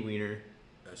having a wiener.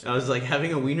 That's I was like,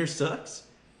 having a wiener sucks.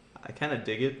 I kind of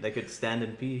dig it. I could stand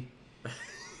and pee.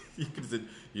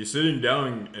 you sitting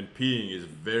down and peeing is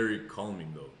very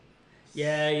calming though.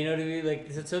 Yeah, you know what I mean.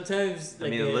 Like sometimes, I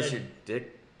like mean, unless your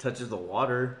dick touches the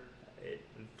water.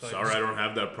 Sorry, I don't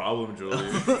have that problem, Julie.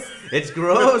 It's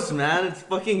gross, man. It's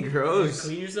fucking gross.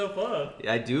 Clean yourself up.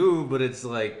 I do, but it's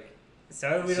like,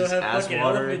 Sorry, we It's don't just have ass fucking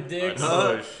water. elephant dicks.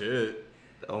 Oh shit!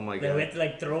 oh my Like, we god. have to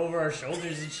like throw over our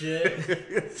shoulders and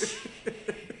shit.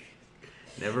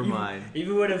 Never mind.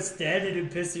 Even when I'm standing and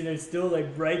pissing, I'm still like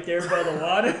right there by the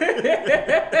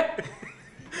water.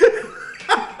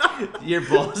 Your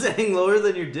balls hang lower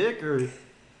than your dick, or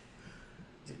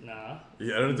Nah.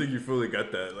 Yeah, I don't think you fully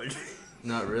got that. Like,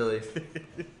 not really?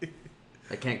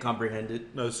 I can't comprehend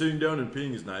it. no, sitting down and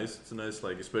peeing is nice. It's a nice,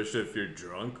 like, especially if you're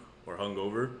drunk or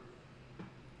hungover,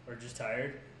 Or just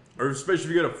tired. or especially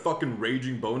if you got a fucking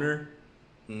raging boner.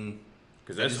 Mm.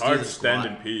 Because I that's just do hard the to stand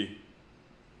squat. and pee.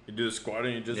 You do the squat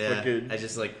and you just Yeah, fucking, I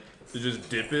just like, you just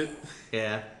dip it.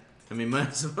 yeah. I mean, might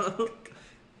as well.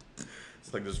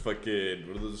 It's like this fucking,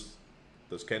 what are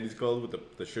those candies called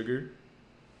with the sugar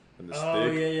and the Oh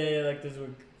stick? yeah. Like those were.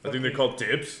 I think they're called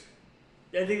dips.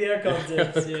 I think they are called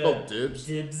dibs. Yeah. Called dibs.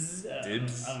 Dibs.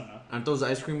 Dibs. I don't know. Aren't those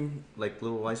ice cream, like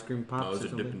little ice cream pops? No, or those are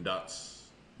something? Dippin' Dots.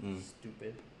 Mm.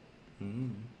 Stupid.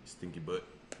 Mm. Stinky butt.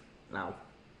 Ow.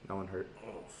 That one hurt.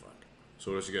 Oh, fuck.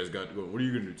 So what else you guys got going? What are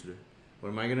you going to do today? What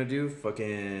am I gonna do?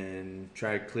 Fucking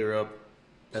try to clear up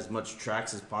as much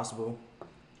tracks as possible,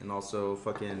 and also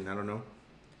fucking I don't know.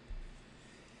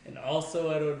 And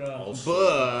also, I don't know. Also,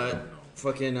 But I don't know.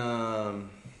 fucking I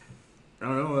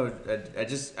don't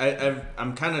know.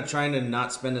 I'm kind of trying to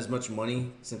not spend as much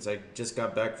money since I just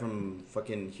got back from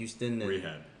fucking Houston and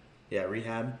Rehab. Yeah,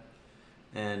 rehab,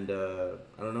 and I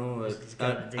don't know. It's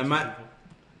got I addiction might people.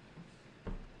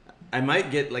 I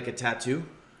might get like a tattoo.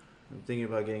 I'm thinking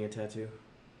about getting a tattoo,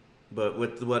 but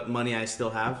with what money I still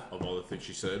have, Of all the things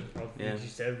she said. All the Yeah. things you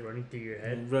said running through your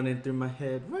head. running through my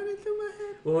head.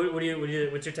 Well,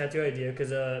 what's your tattoo idea?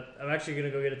 Because I'm actually gonna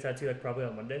go get a tattoo like probably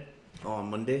on Monday. Oh, on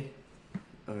Monday.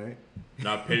 All right.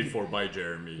 Not paid for by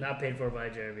Jeremy. Not paid for by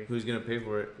Jeremy. Who's gonna pay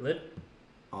for it? Lit?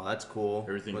 Oh, that's cool.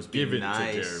 Everything's Must be given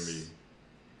nice. to Jeremy.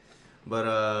 But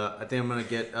I think I'm gonna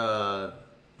get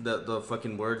the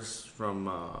fucking words from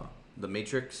the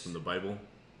Matrix. From the Bible.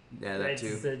 Yeah, that That's too.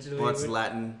 essentially Well, it's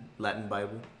what- Latin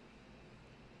Bible.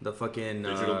 The fucking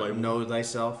Digital Bible? know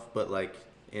thyself, but like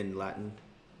in Latin.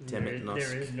 There Temet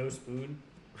is no spoon.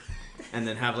 And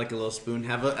then have like a little spoon.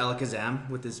 Have a Alakazam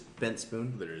with his bent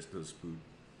spoon. There is no spoon.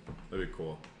 That'd be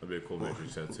cool. That'd be a cool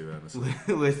Matrix tattoo, honestly.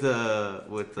 with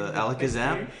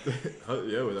Alakazam.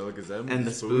 Yeah, with Alakazam. And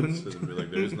the spoon. And be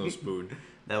like, there is no spoon.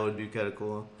 That would be kind of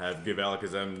cool. Give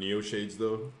Alakazam Neo shades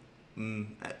though.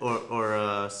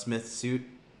 Or Smith suit.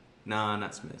 Nah,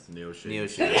 not Smith. Neo shades. Neo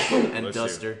shades and Bless you.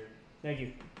 Duster. Thank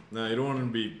you. No, you don't want to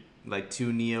be Like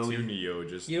two Neo. too Neo.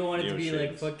 Just You don't want it to Neo be like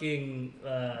shades. fucking.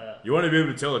 You want to be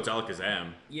able to tell it's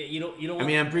Alakazam. Yeah, you don't. I Want,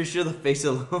 mean, I'm pretty sure the face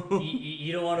alone.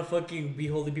 you don't want to fucking be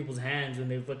holding people's hands when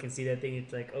they fucking see that thing.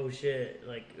 It's like, oh shit.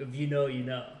 Like if you know, you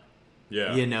know.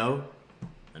 Yeah. You know,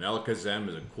 And Alakazam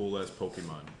is a cool ass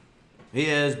Pokemon. he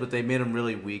is, but they made him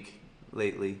really weak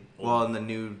lately. Well, in the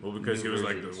new. Well, because new he was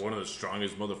like versions. one of the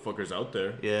strongest motherfuckers out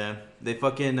there. Yeah, they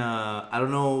fucking. I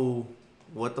don't know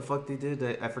what the fuck they did.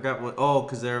 I forgot what. Oh,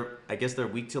 because I guess they're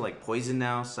weak to like poison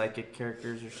now, psychic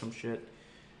characters or some shit.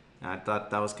 And I thought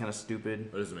that was kind of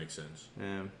stupid. That doesn't make sense.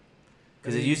 Yeah,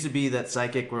 because it used to be that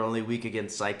psychic were only weak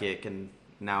against psychic, and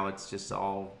now it's just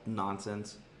all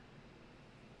nonsense.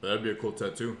 But that'd be a cool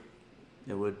tattoo.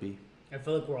 It would be. I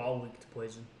feel like we're all weak to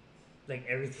poison. Like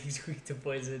everything's weak to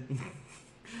poison.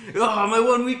 Oh, my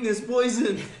one weakness,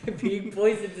 poison. Being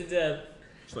poisoned to death.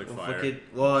 Just like Well, fire. fuck it.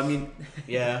 Well, I mean,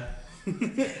 yeah.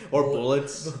 Or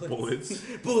bullets. Bullets.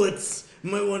 Bullets.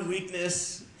 My one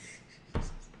weakness.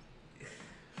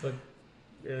 Fuck.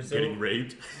 So, Getting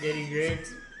raped. getting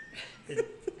raped.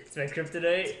 It's my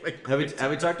kryptonite.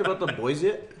 Have we talked about the boys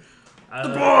yet? The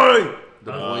Boy!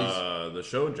 The boys. The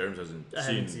show James hasn't I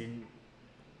seen. haven't seen.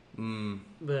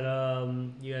 But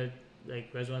you got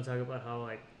like you guys want to talk about how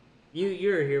like you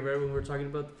were here right when we were talking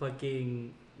about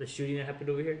the shooting that happened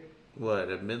over here What,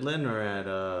 at Midland or at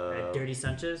at Dirty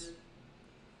Sanchez.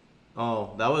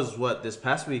 Oh, that was what, this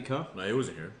past week, huh? No, he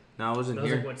wasn't here. No, I wasn't That was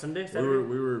here. like what, Sunday? We Saturday?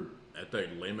 were at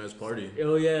that lame ass party.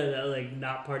 Oh yeah, that like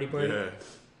not party. Yeah.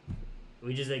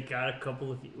 We just like got a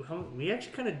couple of. We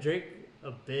actually kind of drank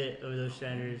a bit of those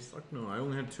shiners. Fuck no, I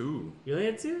only had 2. You only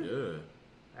had 2?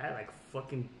 Yeah. I had like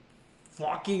fucking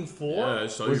 4. Yeah, I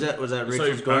saw Was you. that I saw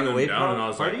Rachel's you going pounding him away down, and I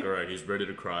was party? like, all right, he's ready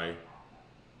to cry.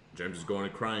 James is going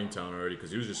to crying town already because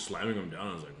he was just slamming him down.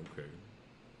 I was like, okay.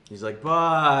 He's like,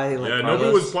 bye. Like, Yeah,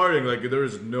 nobody was partying. Like there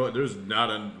was not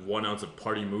a 1 ounce of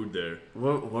party mood there.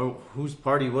 Whose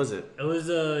party was it? It was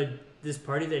this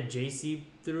party that JC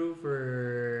threw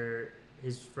for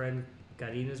his friend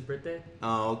Karina's birthday,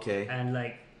 Oh, okay. and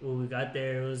like when we got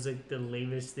there, it was like the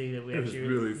lamest thing that we It was actually.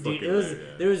 really dude, fucking it was lame,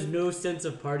 yeah. there was no sense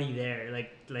of party there.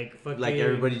 Like fucking. Like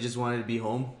everybody just wanted to be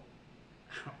home?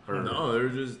 Or, No,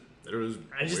 there was.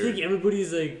 I just weird. think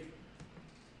everybody's like.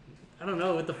 I don't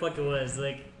know what the fuck it was.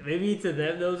 Like maybe to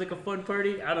them that was like a fun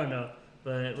party. I don't know,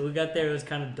 but when we got there, it was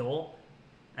kind of dull.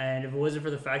 And if it wasn't for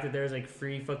the fact that there was like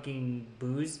free fucking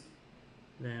booze,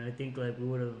 then I think like we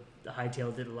would have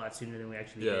hightailed it a lot sooner than we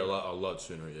actually Yeah, did. a lot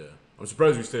sooner. Yeah, I'm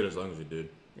surprised we stayed as long as we did.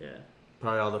 Yeah.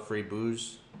 Probably all the free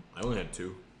booze. I only had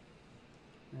 2.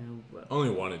 And, well, I only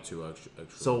wanted 2 actually.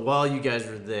 So while you guys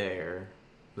were there,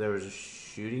 there was a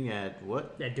shooting at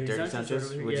what? At Dirty Sanchez,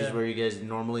 over here, which is yeah. where you guys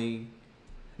normally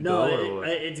no, go, or what?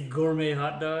 it's gourmet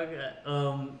hot dog.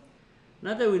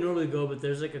 Not that we normally go, but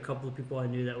there's like a couple of people I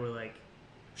knew that were like,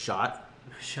 shot.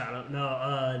 shut up. No,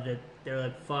 that they were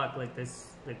like, fuck, like this,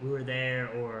 like we were there,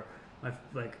 or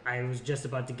like I was just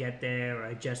about to get there, or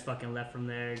I just fucking left from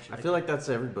there. And shit I feel like that's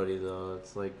everybody though.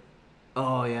 It's like,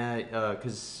 oh yeah,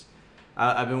 because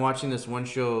I've been watching this one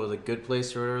show, The Good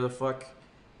Place or whatever the fuck,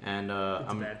 and it's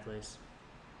I'm a bad place.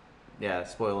 yeah.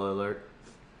 Spoiler alert.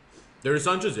 Dirty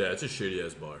Sanchez, yeah, it's a shitty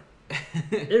ass bar.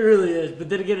 It really is, but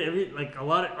then again,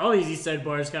 all these East Side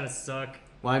bars kind of suck.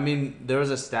 Well, I mean, there was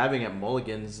a stabbing at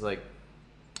Mulligan's, like,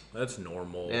 That's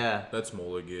normal. Yeah. That's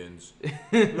Mulligan's.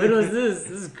 When was this?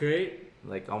 This is great.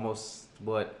 like almost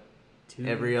what 2,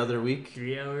 every other week.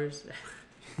 3 hours.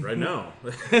 Right now.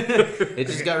 It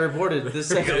just got reported this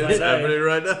second. It's happening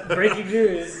right now. Breaking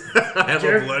news. I have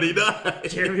Jeremy- a bloody die.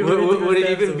 Jeremy Would, went would, to would his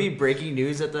it even dad's be breaking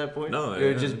news at that point? No, it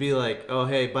would yeah. just be like, oh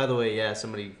hey, by the way, yeah,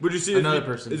 somebody. But you see, Another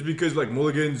person. It's because like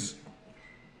Mulligan's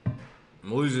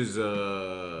is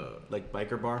Like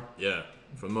biker bar. yeah.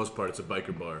 For the most part, it's a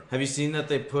biker bar. Have you seen that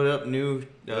they put up new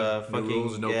No fucking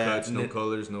rules, no yeah, cuts, no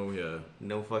colors, no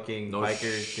no fucking no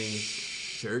biker things?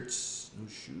 shirts, no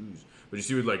shoes. But you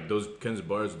see with like those kinds of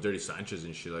bars, with Dirty Sanchez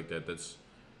and shit like that. That's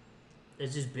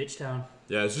It's just bitch town.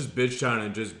 yeah, it's just bitch town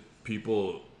and just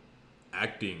people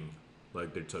acting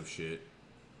Like they're tough shit.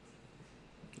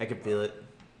 I can feel it.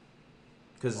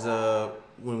 Cause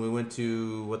when we went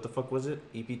to what the fuck was it?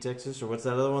 EP Texas or what's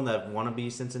that other one that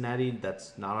wannabe Cincinnati?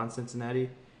 That's not on Cincinnati.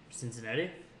 Cincinnati?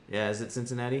 Yeah, is it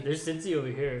Cincinnati? There's Cincy over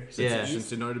here. Yeah.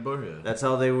 Cincinnati bar, yeah. That's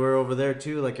how they were over there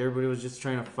too. Like everybody was just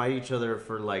trying to fight each other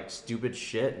for like stupid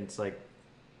shit. And it's like,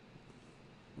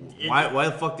 why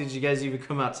the fuck did you guys even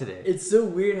come out today? It's so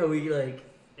weird how we like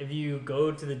if you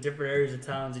go to the different areas of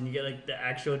towns and you get like the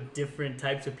actual different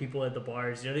types of people at the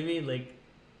bars. You know what I mean? Like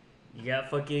you got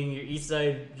fucking your east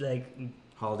side like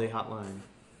Holiday Hotline.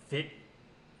 fit,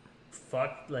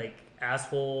 fuck like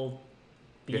asshole.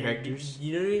 Your Hectors.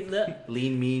 You know what I mean? That,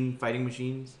 Lean, mean, fighting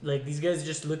machines. like these guys are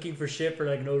just looking for shit for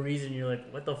like no reason. You're like,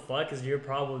 what the fuck is your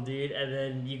problem, dude? And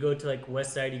then you go to like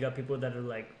west side, you got people that are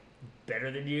like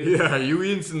better than you. Yeah, you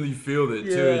instantly feel it too.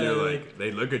 Yeah, And you're like- like,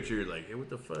 they look at you, you're like, hey, what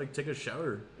the fuck? Take a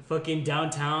shower. Fucking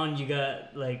downtown, you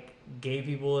got like gay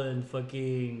people and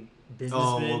fucking Oh,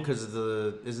 businessmen. well, because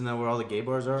isn't that where all the gay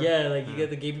bars are? Yeah, like you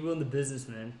get the gay people and the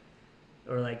businessmen,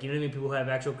 or like you know what I mean, people who have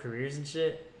actual careers and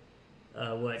shit.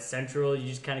 What Central, you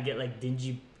just kind of get like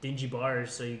dingy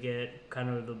bars, so you get kind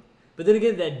of the. But then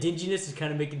again, that dinginess is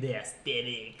kind of making the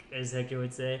aesthetic, as Hector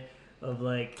would say, of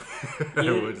like. I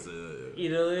You, would say that, yeah. you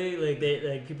know, like they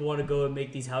like people want to go and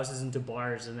make these houses into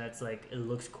bars, and that's like it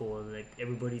looks cool. And, like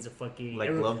everybody's a fucking Like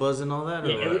Love Buzz and all that? Or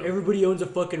yeah, what? everybody owns a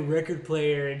fucking record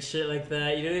player and shit like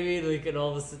that. You know what I mean? Like and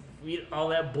all this, all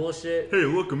that bullshit. Hey,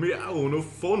 look at me, I own a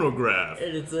phonograph.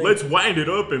 And it's like- Let's wind it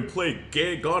up and play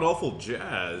gay, god-awful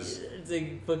jazz. It's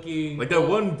like fucking Like that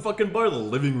one fucking bar, the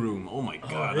living room. Oh my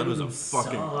god, that living was a room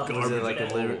fucking sucked. garbage. Was it like a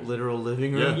hole. literal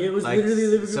living room? Yeah. Yeah, it was like literally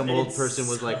living room, some and old it person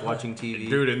was like sucked. watching TV.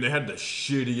 Dude, and they had the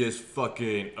shittiest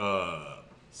fucking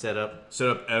Set up.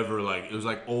 setup ever. Like it was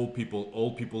like old people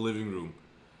living room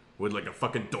with like a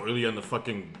fucking doily on the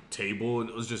fucking table, and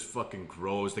it was just fucking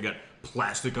gross. They got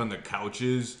plastic on the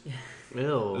couches.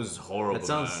 Ew. This is horrible. That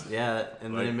sounds, man. yeah,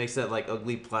 and then Like- it makes that like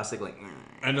ugly plastic like.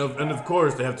 And of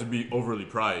course they have to be overly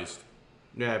priced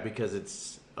Yeah, because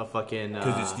it's a fucking.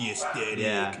 because it's the aesthetic.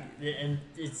 Yeah. Yeah, and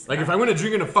it's Like if I'm gonna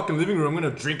drink in a fucking living room, I'm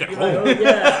gonna drink at oh, home.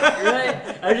 yeah,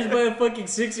 right. I just buy a fucking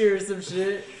sixer or some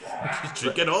shit.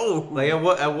 Drink at home. Like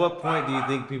at what point do you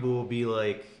think people will be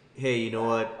like, hey, you know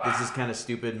what? This is kind of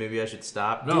stupid. Maybe I should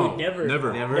stop. No, Dude, never.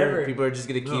 never. Never. People are just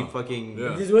gonna keep No. fucking. Yeah.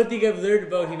 There's one thing I've learned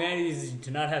about humanity is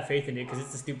to not have faith in it because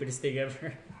it's the stupidest thing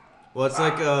ever. Well, it's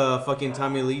like fucking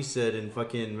Tommy Lee said in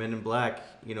fucking Men in Black.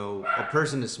 You know, a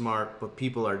person is smart, but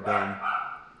people are dumb.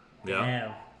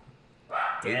 Yeah.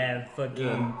 Damn, fucking.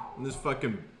 Yeah. This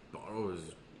fucking bar was.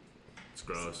 It's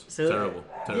gross. So Terrible.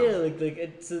 Yeah, like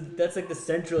it's that's like the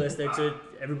central aspect. So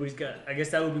everybody's got. I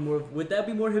guess that would be more. Would that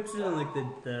be more hipster than like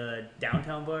the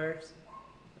downtown bars?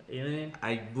 You know what I mean?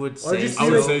 I would Or say. just I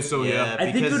would like- say so. Yeah.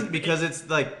 I think because it would- because it's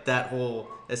like that whole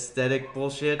aesthetic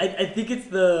bullshit. I think it's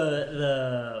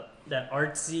the that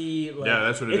artsy. Like, Yeah,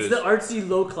 that's what it it's is. the artsy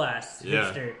low class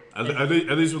Yeah. hipster.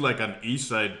 At least with like on east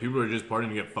side, people are just partying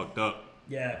to get fucked up.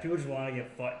 Yeah, people just want to get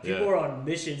fucked. Yeah. People are on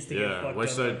missions to get Yeah. fucked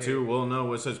West up. side out here. too. Well, no,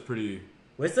 West side's pretty.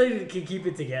 West Side can keep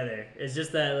it together. It's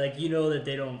just that like you know that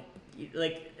they don't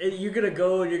like you're gonna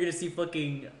go and you're gonna see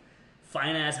fucking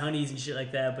fine ass honeys and shit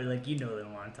like that, but like you know they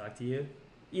don't want to talk to you.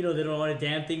 You know they don't want a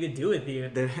damn thing to do with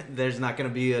you. There's not gonna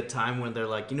be a time when they're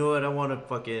like, you know what? I want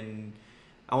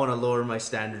to lower my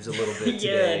standards a little bit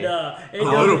today. Yeah, no. Hey, A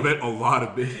little bit, a lot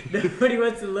of bit. Nobody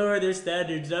wants to lower their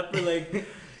standards, not for like.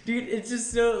 Dude, it's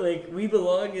just so like we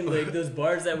belong in like those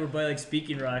bars that were by like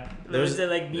Speaking Rock. Those that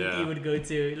like Miki Yeah. would go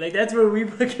to. Like that's where we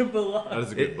fucking belong. That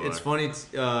is a good bar. It's funny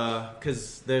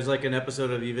because there's like an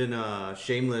episode of even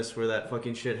Shameless where that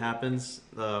fucking shit happens.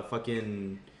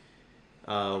 Fucking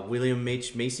William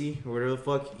H. Macy or whatever the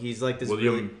fuck. He's like this.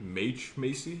 William Mage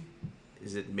Macy.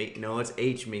 Is it No, it's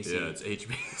H. Macy. Yeah, it's H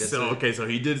Macy. That's So it. okay, so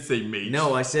he did say Mage.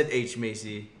 No, I said H.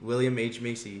 Macy. William H.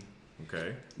 Macy.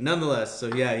 Okay. Nonetheless, so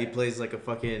yeah, he plays like a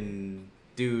fucking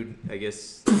dude, I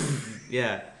guess.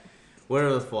 Yeah.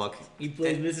 Whatever the fuck. He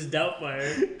plays Mrs.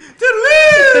 Doubtfire.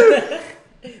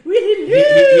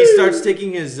 He starts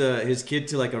taking his kid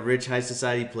to like a rich high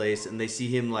society place, and they see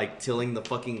him like tilling the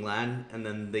fucking land, and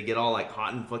then they get all like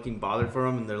hot and fucking bothered for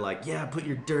him, and they're like, "Yeah, put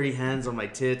your dirty hands on my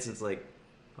tits." It's like,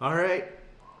 all right,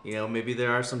 you know, maybe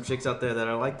there are some chicks out there that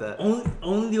are like that. The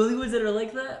only ones that are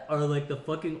like that are like the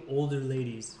fucking older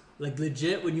ladies. Like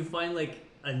legit, when you find like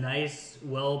a nice,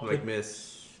 Like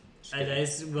Miss.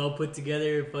 well put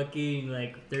together fucking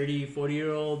like 30,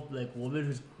 40-year-old like woman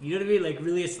who's you know what I mean, like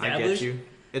really I established. get you.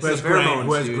 It's who the has, pheromones,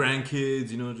 who has dude. grandkids,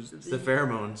 you know, just It's the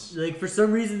pheromones. Like for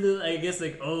some reason, I guess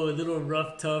like a little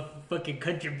rough, tough fucking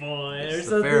country boy It's or the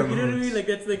something. You know what I pheromones. mean? Like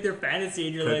that's like their fantasy,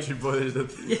 and you're country like, boys.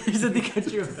 yeah, there's something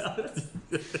country about us.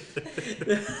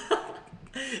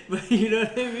 But you know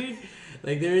what I mean?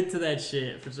 Like they're into that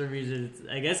shit for some reason. It's,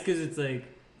 I guess because it's like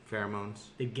Pheromones.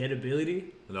 the gettability.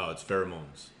 No, it's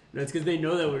pheromones. No, it's because they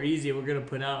know that we're easy and we're gonna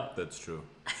put out. That's true.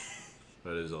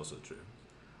 That is also true.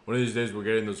 One of these days, we're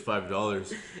getting those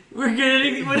 $5. We're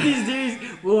getting one of these days.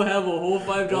 We'll have a whole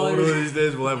 $5. One of these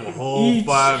days, we'll have a whole Each.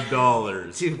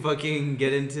 $5 To fucking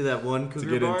get into that one to cougar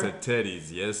get bar? into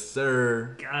Teddy's. Yes,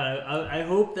 sir. God, I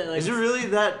hope that like Is it really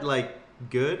that like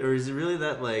good, or is it really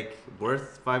that like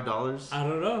worth $5? I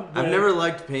don't know. I've but never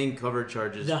liked paying cover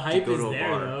charges The to hype go is to a there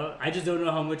bar. though. I just don't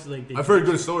know how much like they. I've heard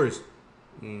good stories.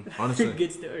 Honestly.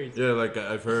 good stories. Yeah, like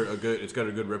I've heard a good. It's got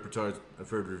a good repertoire. I've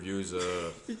heard reviews.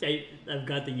 I've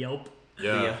got the Yelp.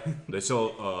 Yeah, they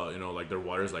sell. You know, like their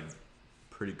water's like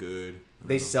pretty good.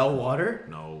 They sell water?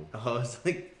 No. Oh, it's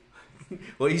like,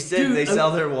 well, you said Dude, they sell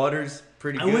their waters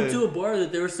pretty I good. went to a bar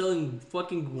that they were selling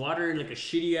fucking water in like a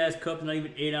shitty ass cup, not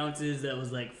even 8 ounces. That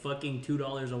was like fucking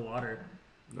 $2 a water.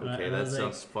 Okay, and I that was like-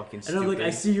 sounds fucking And stupid. I'm like, I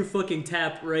see your fucking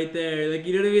tap right there. Like,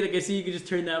 you know what I mean? Like, I see you can just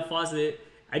turn that faucet.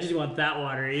 I just want that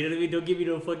water. You know what I mean? Don't give me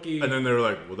no fucking. And then they were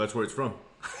like, "Well, that's where it's from."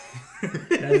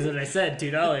 That is what I said.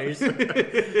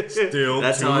 $2. Still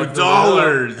That's how I feel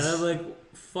 $2. And I'm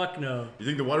like, fuck no. You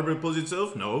think the water bill pulls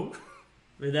itself? No.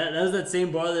 But that was that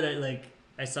same bar that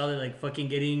I saw that like fucking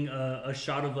getting a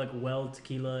shot of like well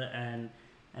tequila and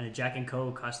a Jack and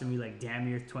Coke costing me like damn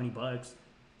near $20.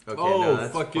 Okay, Oh, no,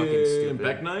 that's fucking stupid.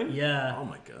 back nine. Yeah, Oh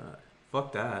my god.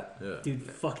 Fuck that. Yeah. dude,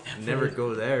 fuck that. Never place.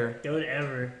 go there. Don't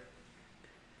ever.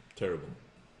 Terrible.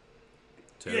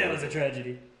 Yeah, it was a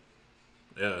tragedy.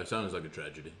 Yeah, it sounds like a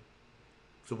tragedy.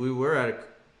 So we were at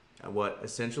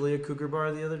essentially a cougar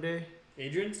bar the other day?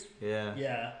 Adrian's? Yeah.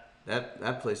 Yeah.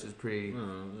 That place was pretty.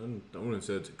 I wouldn't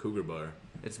say it's a cougar bar.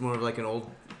 It's more of like an old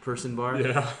person bar.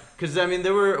 Yeah. Because I mean,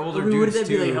 there were older I mean, wouldn't dudes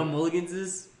that be too. like how Mulligan's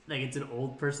is? Like it's an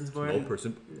old person's bar? Old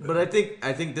person. But I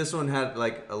think this one had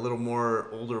like a little more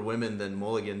older women than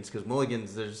Mulligan's, because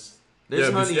Mulligan's there's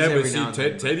honeys every now and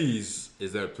then. Teddy's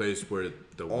is that place where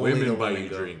the Only women the buy women you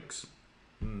go. drinks.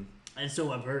 And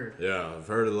so I've heard. Yeah, I've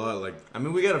heard a lot. Like, I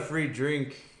mean, we got a free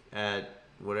drink at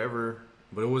whatever.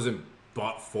 but it wasn't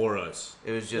bought for us.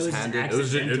 It was It just was handed. It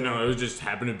was just, Accidental. it was just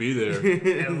happened to be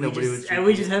there. Nobody was. And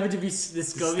we just happen to be the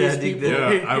scummiest Standing people.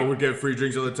 there. Yeah, I would get free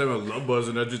drinks all the time at Love Buzz,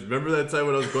 and I just remember that time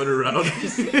when I was going around.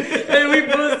 And we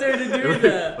both started doing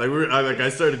that. Like I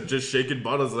started just shaking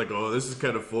bottles, like, oh, this is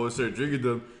kind of full. I started drinking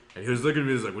them, and he was looking at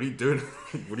me, he's like, what are you doing?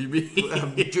 What do you mean?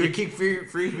 I'm drinking free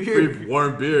beer. Free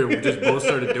warm beer. We just both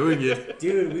started doing it.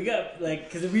 Dude, we got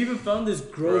like, because we even found this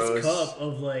gross Gross. cup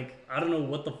of like, I don't know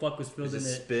what the fuck was filled Is in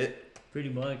it it. spit? Pretty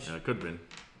much. Yeah, it could have been.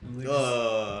 And we,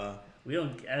 just, we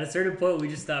don't, at a certain point, we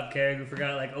just stopped caring. We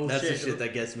forgot, like, oh That's shit, the shit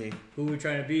that gets me. who we're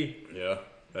trying to be. Yeah,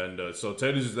 and so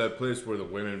Teddy's is that place where the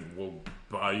women will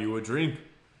buy you a drink,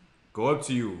 go up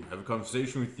to you, have a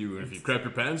conversation with you, and if you crap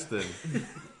your pants, then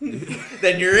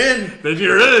Then you're in. then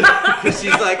you're in.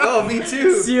 She's like, oh, me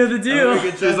too. Seal the deal. Have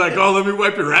a good She's time. like, oh, let me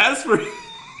wipe your ass for you.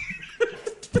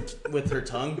 With her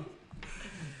tongue.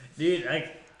 Dude,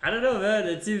 I don't know, man.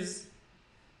 It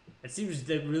seems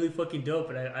like really fucking dope,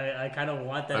 and I kind of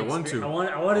want that. I want experience.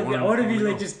 to. I want to be wanna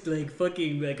like go. just like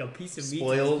fucking like a piece of meat. to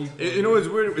Spoiled. these people. You know what's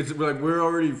weird? It's like we're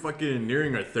already fucking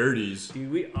nearing our 30s. Dude,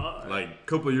 we are. Like a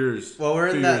couple years. Well, we're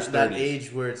few in years, that 30s.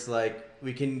 age where it's like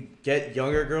we can get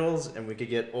younger girls and we could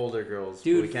get older girls.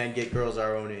 Dude. But we can't get girls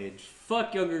our own age.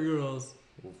 Fuck younger girls.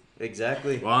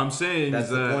 Exactly. Well, I'm saying That's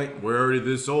is the that point. we're already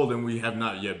this old and we have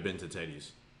not yet been to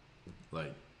Teddy's.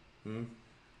 Like, What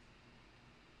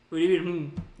do you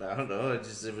mean? I don't know. It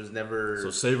was never. so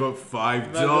save up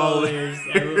 $5.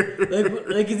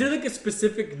 Like, is there like a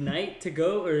specific night to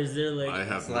go, or is there like? I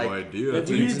have It's no like- idea. Like,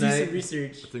 we need to do tonight. some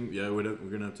research. I think yeah, we're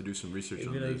gonna have to do some research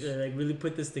on Be like, this. like really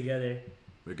put this together.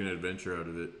 Make an adventure out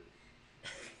of it.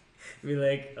 Be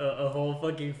like a whole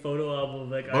fucking photo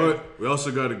album. Like, But we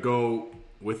also got to go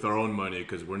with our own money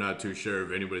because we're not too sure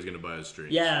if anybody's gonna buy us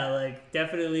drinks. yeah, like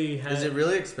definitely. Is it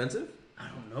really expensive? I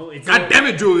don't know. It's God damn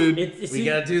it, Julian! It's, We see,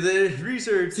 gotta do the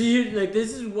research. see, like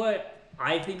this is what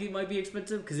I think it might be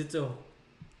expensive because it's a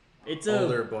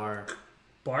Older bar.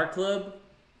 bar club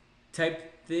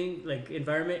type thing, like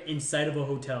environment inside of a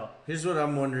hotel. Here's what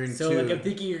I'm wondering So too. like I'm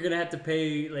thinking you're gonna have to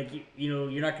pay like you know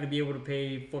you're not gonna be able to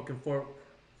pay fucking four.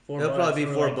 It'll bucks probably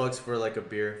be for, $4 like, for like a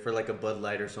beer, for like a Bud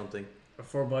Light or something. or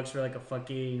 $4 for like a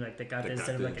fucking like the goddamn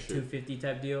instead of like a goddamn shit. $2.50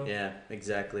 type deal. Yeah,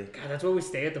 exactly. God, that's why we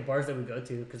stay at the bars that we go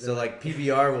to. Cause So like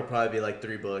PBR will probably be like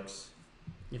 $3.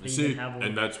 If they See, even have one.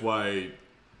 and that's why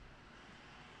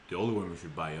the older women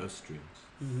should buy us drinks.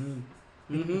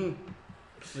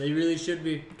 They really should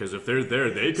be. Because if they're there,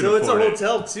 they can So it's a afford it.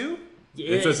 hotel too. Yeah,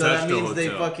 It's a- So that Attached to means they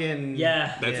hotel. fucking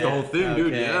yeah. That's Yeah. the whole thing, dude.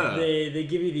 Okay. Yeah. They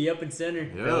give you the up and center.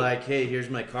 Yeah. They're like, hey, here's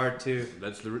my card too.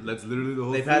 That's literally the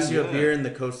whole They thing. pass you a yeah. beer and the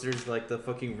coaster's like the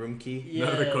fucking room key. Yeah,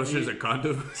 No, the coaster's we- a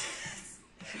condom.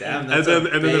 Damn, and that's then a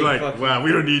and then they're big like, fucking- wow,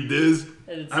 we don't need this.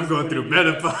 and it's I'm just going what through do you do?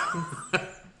 menopause.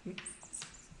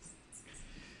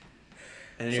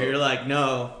 And So- you're like,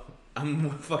 no, I'm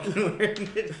fucking wearing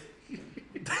it.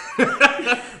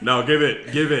 No, give it.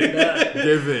 Nah. Give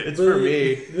it. It's for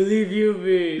me. Believe you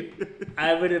me,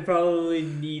 I would probably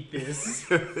need this.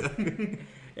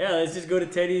 Yeah, let's just go to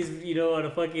Teddy's, on a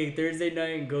fucking Thursday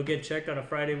night and go get checked on a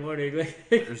Friday morning.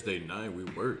 Thursday night, we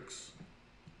works.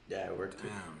 Yeah, it worked. Damn,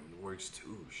 it works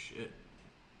too. Shit.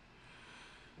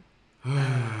 We're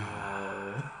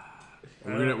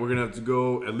gonna have to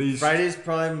go at least. Friday's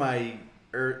probably my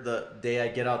the day I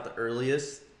get out the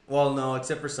earliest. Well, no,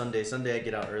 except for Sunday. Sunday I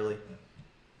get out early.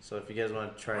 So if you guys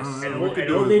want to try, Uh, and we old, could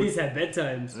and do old it. ladies have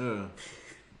bedtimes. Yeah.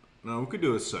 No, we could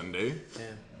do a Sunday. yeah,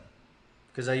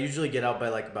 because I usually get out by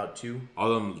like about 2.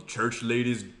 All them church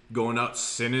ladies going out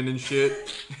sinning and shit.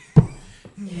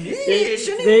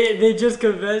 They just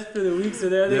confessed for the week, so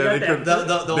they Yeah, got they that.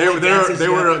 The They only were- dances they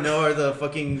you were- have to know are the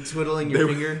fucking twiddling your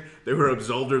They- finger. They were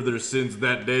absolved of their sins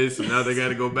that day, so now they got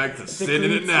to go back to the sinning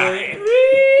clean it now. slate.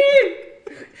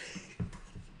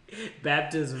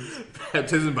 Baptism.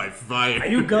 Baptism by fire. Are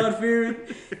you God fearing?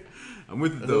 I'm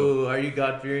with it though. Oh, are you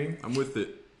God fearing? I'm with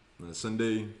it.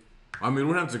 Sunday. I mean,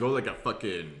 we don't have to go like at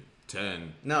fucking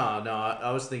 10. No.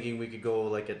 I was thinking we could go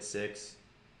like at 6.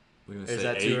 We're gonna Is say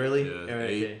that 8. too early? Yeah, Alright,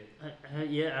 8. okay.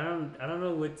 Yeah, I don't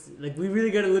know what's like. We really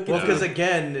got to look Well, at. because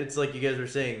again, it's like you guys were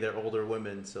saying, they're older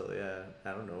women, so yeah,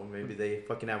 I don't know. Maybe they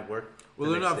fucking have work. Well,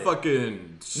 the they're next not day.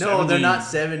 fucking 70. No, they're not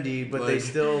 70, but they Like-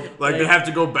 still. Like, they have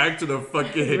to go back to the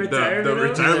fucking the Retirement home?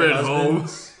 retirement their home.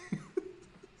 husbands.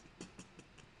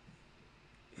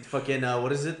 Fucking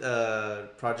what is it?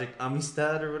 Project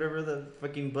Amistad or whatever the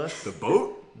fucking bus. The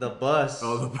boat? The bus.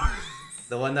 Oh, the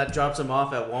The one that drops them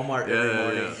off at Walmart every Yeah,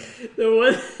 morning. The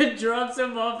one that drops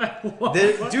him off at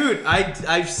Walmart. Dude,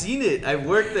 I've seen it. I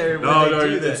worked there when No, they no,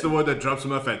 do that. it's the one that drops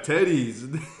them off at Teddy's.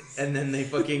 And then they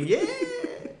fucking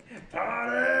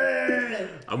Party!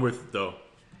 I'm with it though.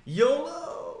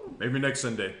 YOLO. Maybe next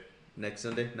Sunday. Next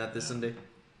Sunday, not this Sunday.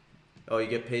 Oh, you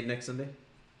get paid next Sunday?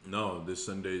 No, this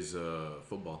Sunday's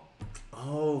football.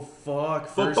 Oh fuck!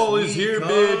 Football First is week, here, huh?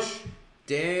 bitch.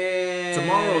 Damn.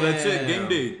 Tomorrow, that's it. Game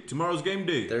day. Tomorrow's game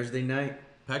day. Thursday night.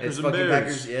 Packers It's and fucking Bears.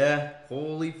 Packers. Yeah.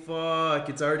 Holy fuck!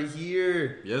 It's already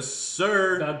here. Yes,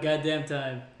 sir. About goddamn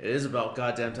time. It is about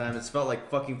goddamn time. It's felt like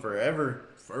fucking forever.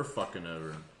 For fucking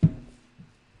ever.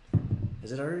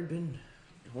 Has it already been?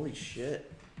 Holy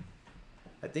shit!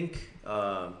 I think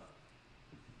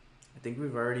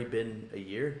we've already been a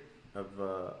year of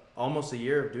almost a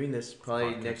year of doing this.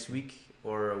 Probably Podcast. next week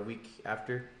or a week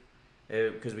after,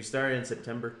 because we started in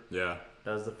September. Yeah.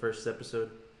 That was the first episode.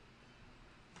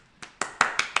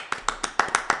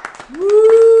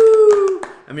 Woo!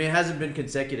 I mean, it hasn't been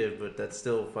consecutive, but that's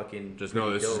still fucking. Just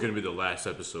know this is dope. gonna be the last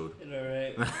episode. All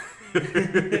right.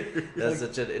 That's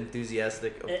such an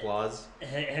enthusiastic applause.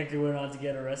 Hector went on to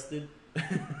get arrested.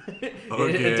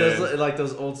 It does look like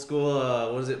those old school.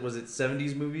 Was it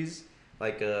 70s movies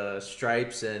like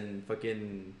Stripes and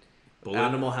fucking Bullet?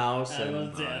 Animal House Animal,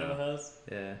 and Animal House.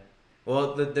 yeah.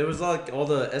 Well, there was like all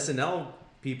the SNL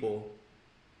people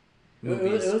It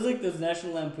movies. was like those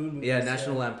National Lampoon movies. Yeah,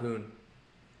 National Lampoon.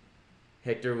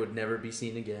 Hector would never be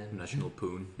seen again. National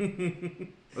Poon.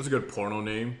 That's a good porno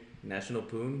name. National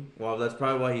Poon. Well, that's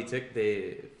probably why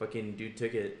the fucking dude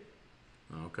took it.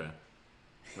 Oh, okay.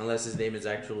 Unless his name is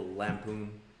actual Lampoon.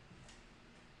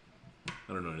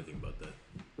 I don't know anything about that.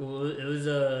 Well, it was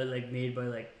like made by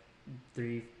like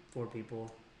 3-4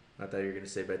 people. I thought you were gonna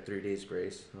say by 3 Days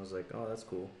Grace. I was like, oh, that's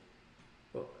cool.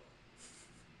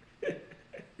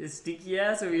 It's stinky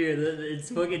ass over here.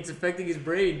 It's affecting his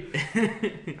brain.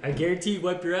 I guarantee you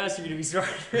wipe your ass, you're gonna be sorry.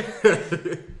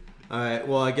 All right.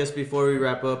 Well, I guess before we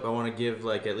wrap up, I want to give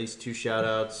like at least 2 shout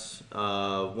outs.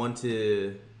 One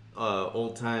to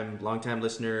old time, long time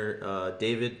listener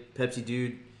David, Pepsi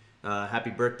Dude. Happy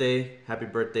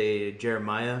birthday,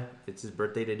 Jeremiah. It's his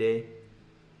birthday today.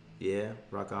 Yeah,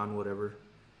 rock on, whatever.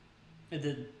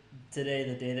 Today,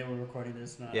 the day that we're recording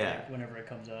this, not Yeah. like whenever it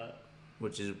comes out.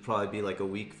 Which is probably be like a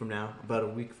week from now. About a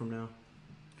week from now.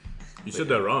 You said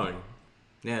that wrong.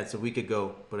 Yeah, it's a week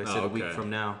ago, but I said a week okay.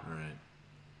 from now. All right.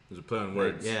 There's a play on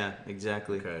words. Yeah,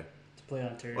 exactly. Okay. To play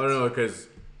on turds. I don't know, because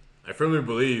I firmly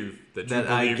believe that you That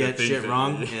believe I get the things shit that-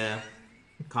 wrong. Yeah.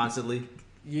 constantly.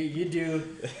 You do.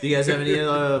 Do you guys have any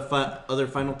other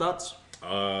final thoughts?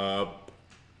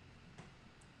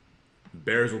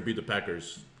 Bears will beat the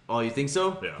Packers. Oh, you think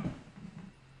so? Yeah.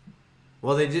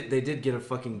 Well, they did get a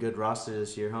fucking good roster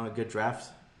this year, huh? A good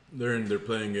draft. They're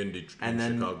playing in And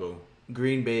then Chicago.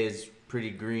 Green Bay is pretty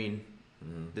green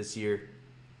this year,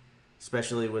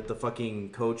 especially with the fucking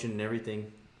coach and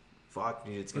everything. Fuck,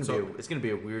 dude, it's gonna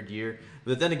be a weird year.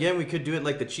 But then again, we could do it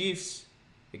like the Chiefs.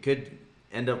 It could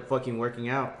end up fucking working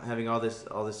out, having all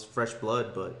this fresh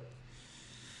blood, but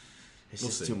it's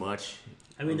just too much.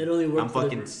 I mean, they'd only work for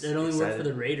excited.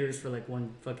 the Raiders for like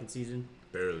one fucking season.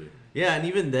 Barely. Yeah, and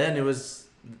even then, it was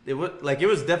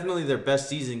definitely their best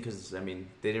season because I mean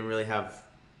they didn't really have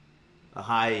a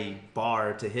high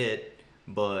bar to hit,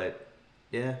 but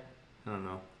yeah, I don't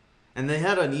know. And they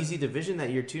had an easy division that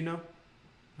year too, no?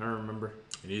 I don't remember.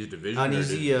 An easy division. An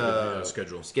easy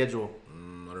schedule. Schedule. I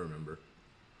don't remember.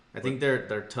 I think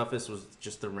their toughest was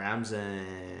just the Rams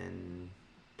and.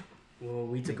 Well,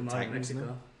 we took them out of Titans, Mexico.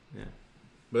 no? Yeah.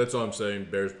 But that's all I'm saying.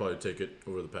 Bears probably take it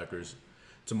over the Packers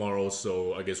tomorrow.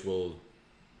 So I guess we'll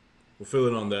fill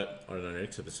in on that on our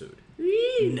next episode.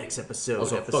 Next episode.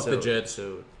 Also, fuck the Jets.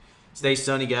 Episode. Stay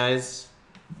sunny, guys.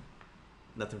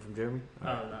 Nothing from Jeremy? Oh,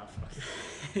 no,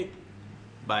 fuck.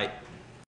 Bye.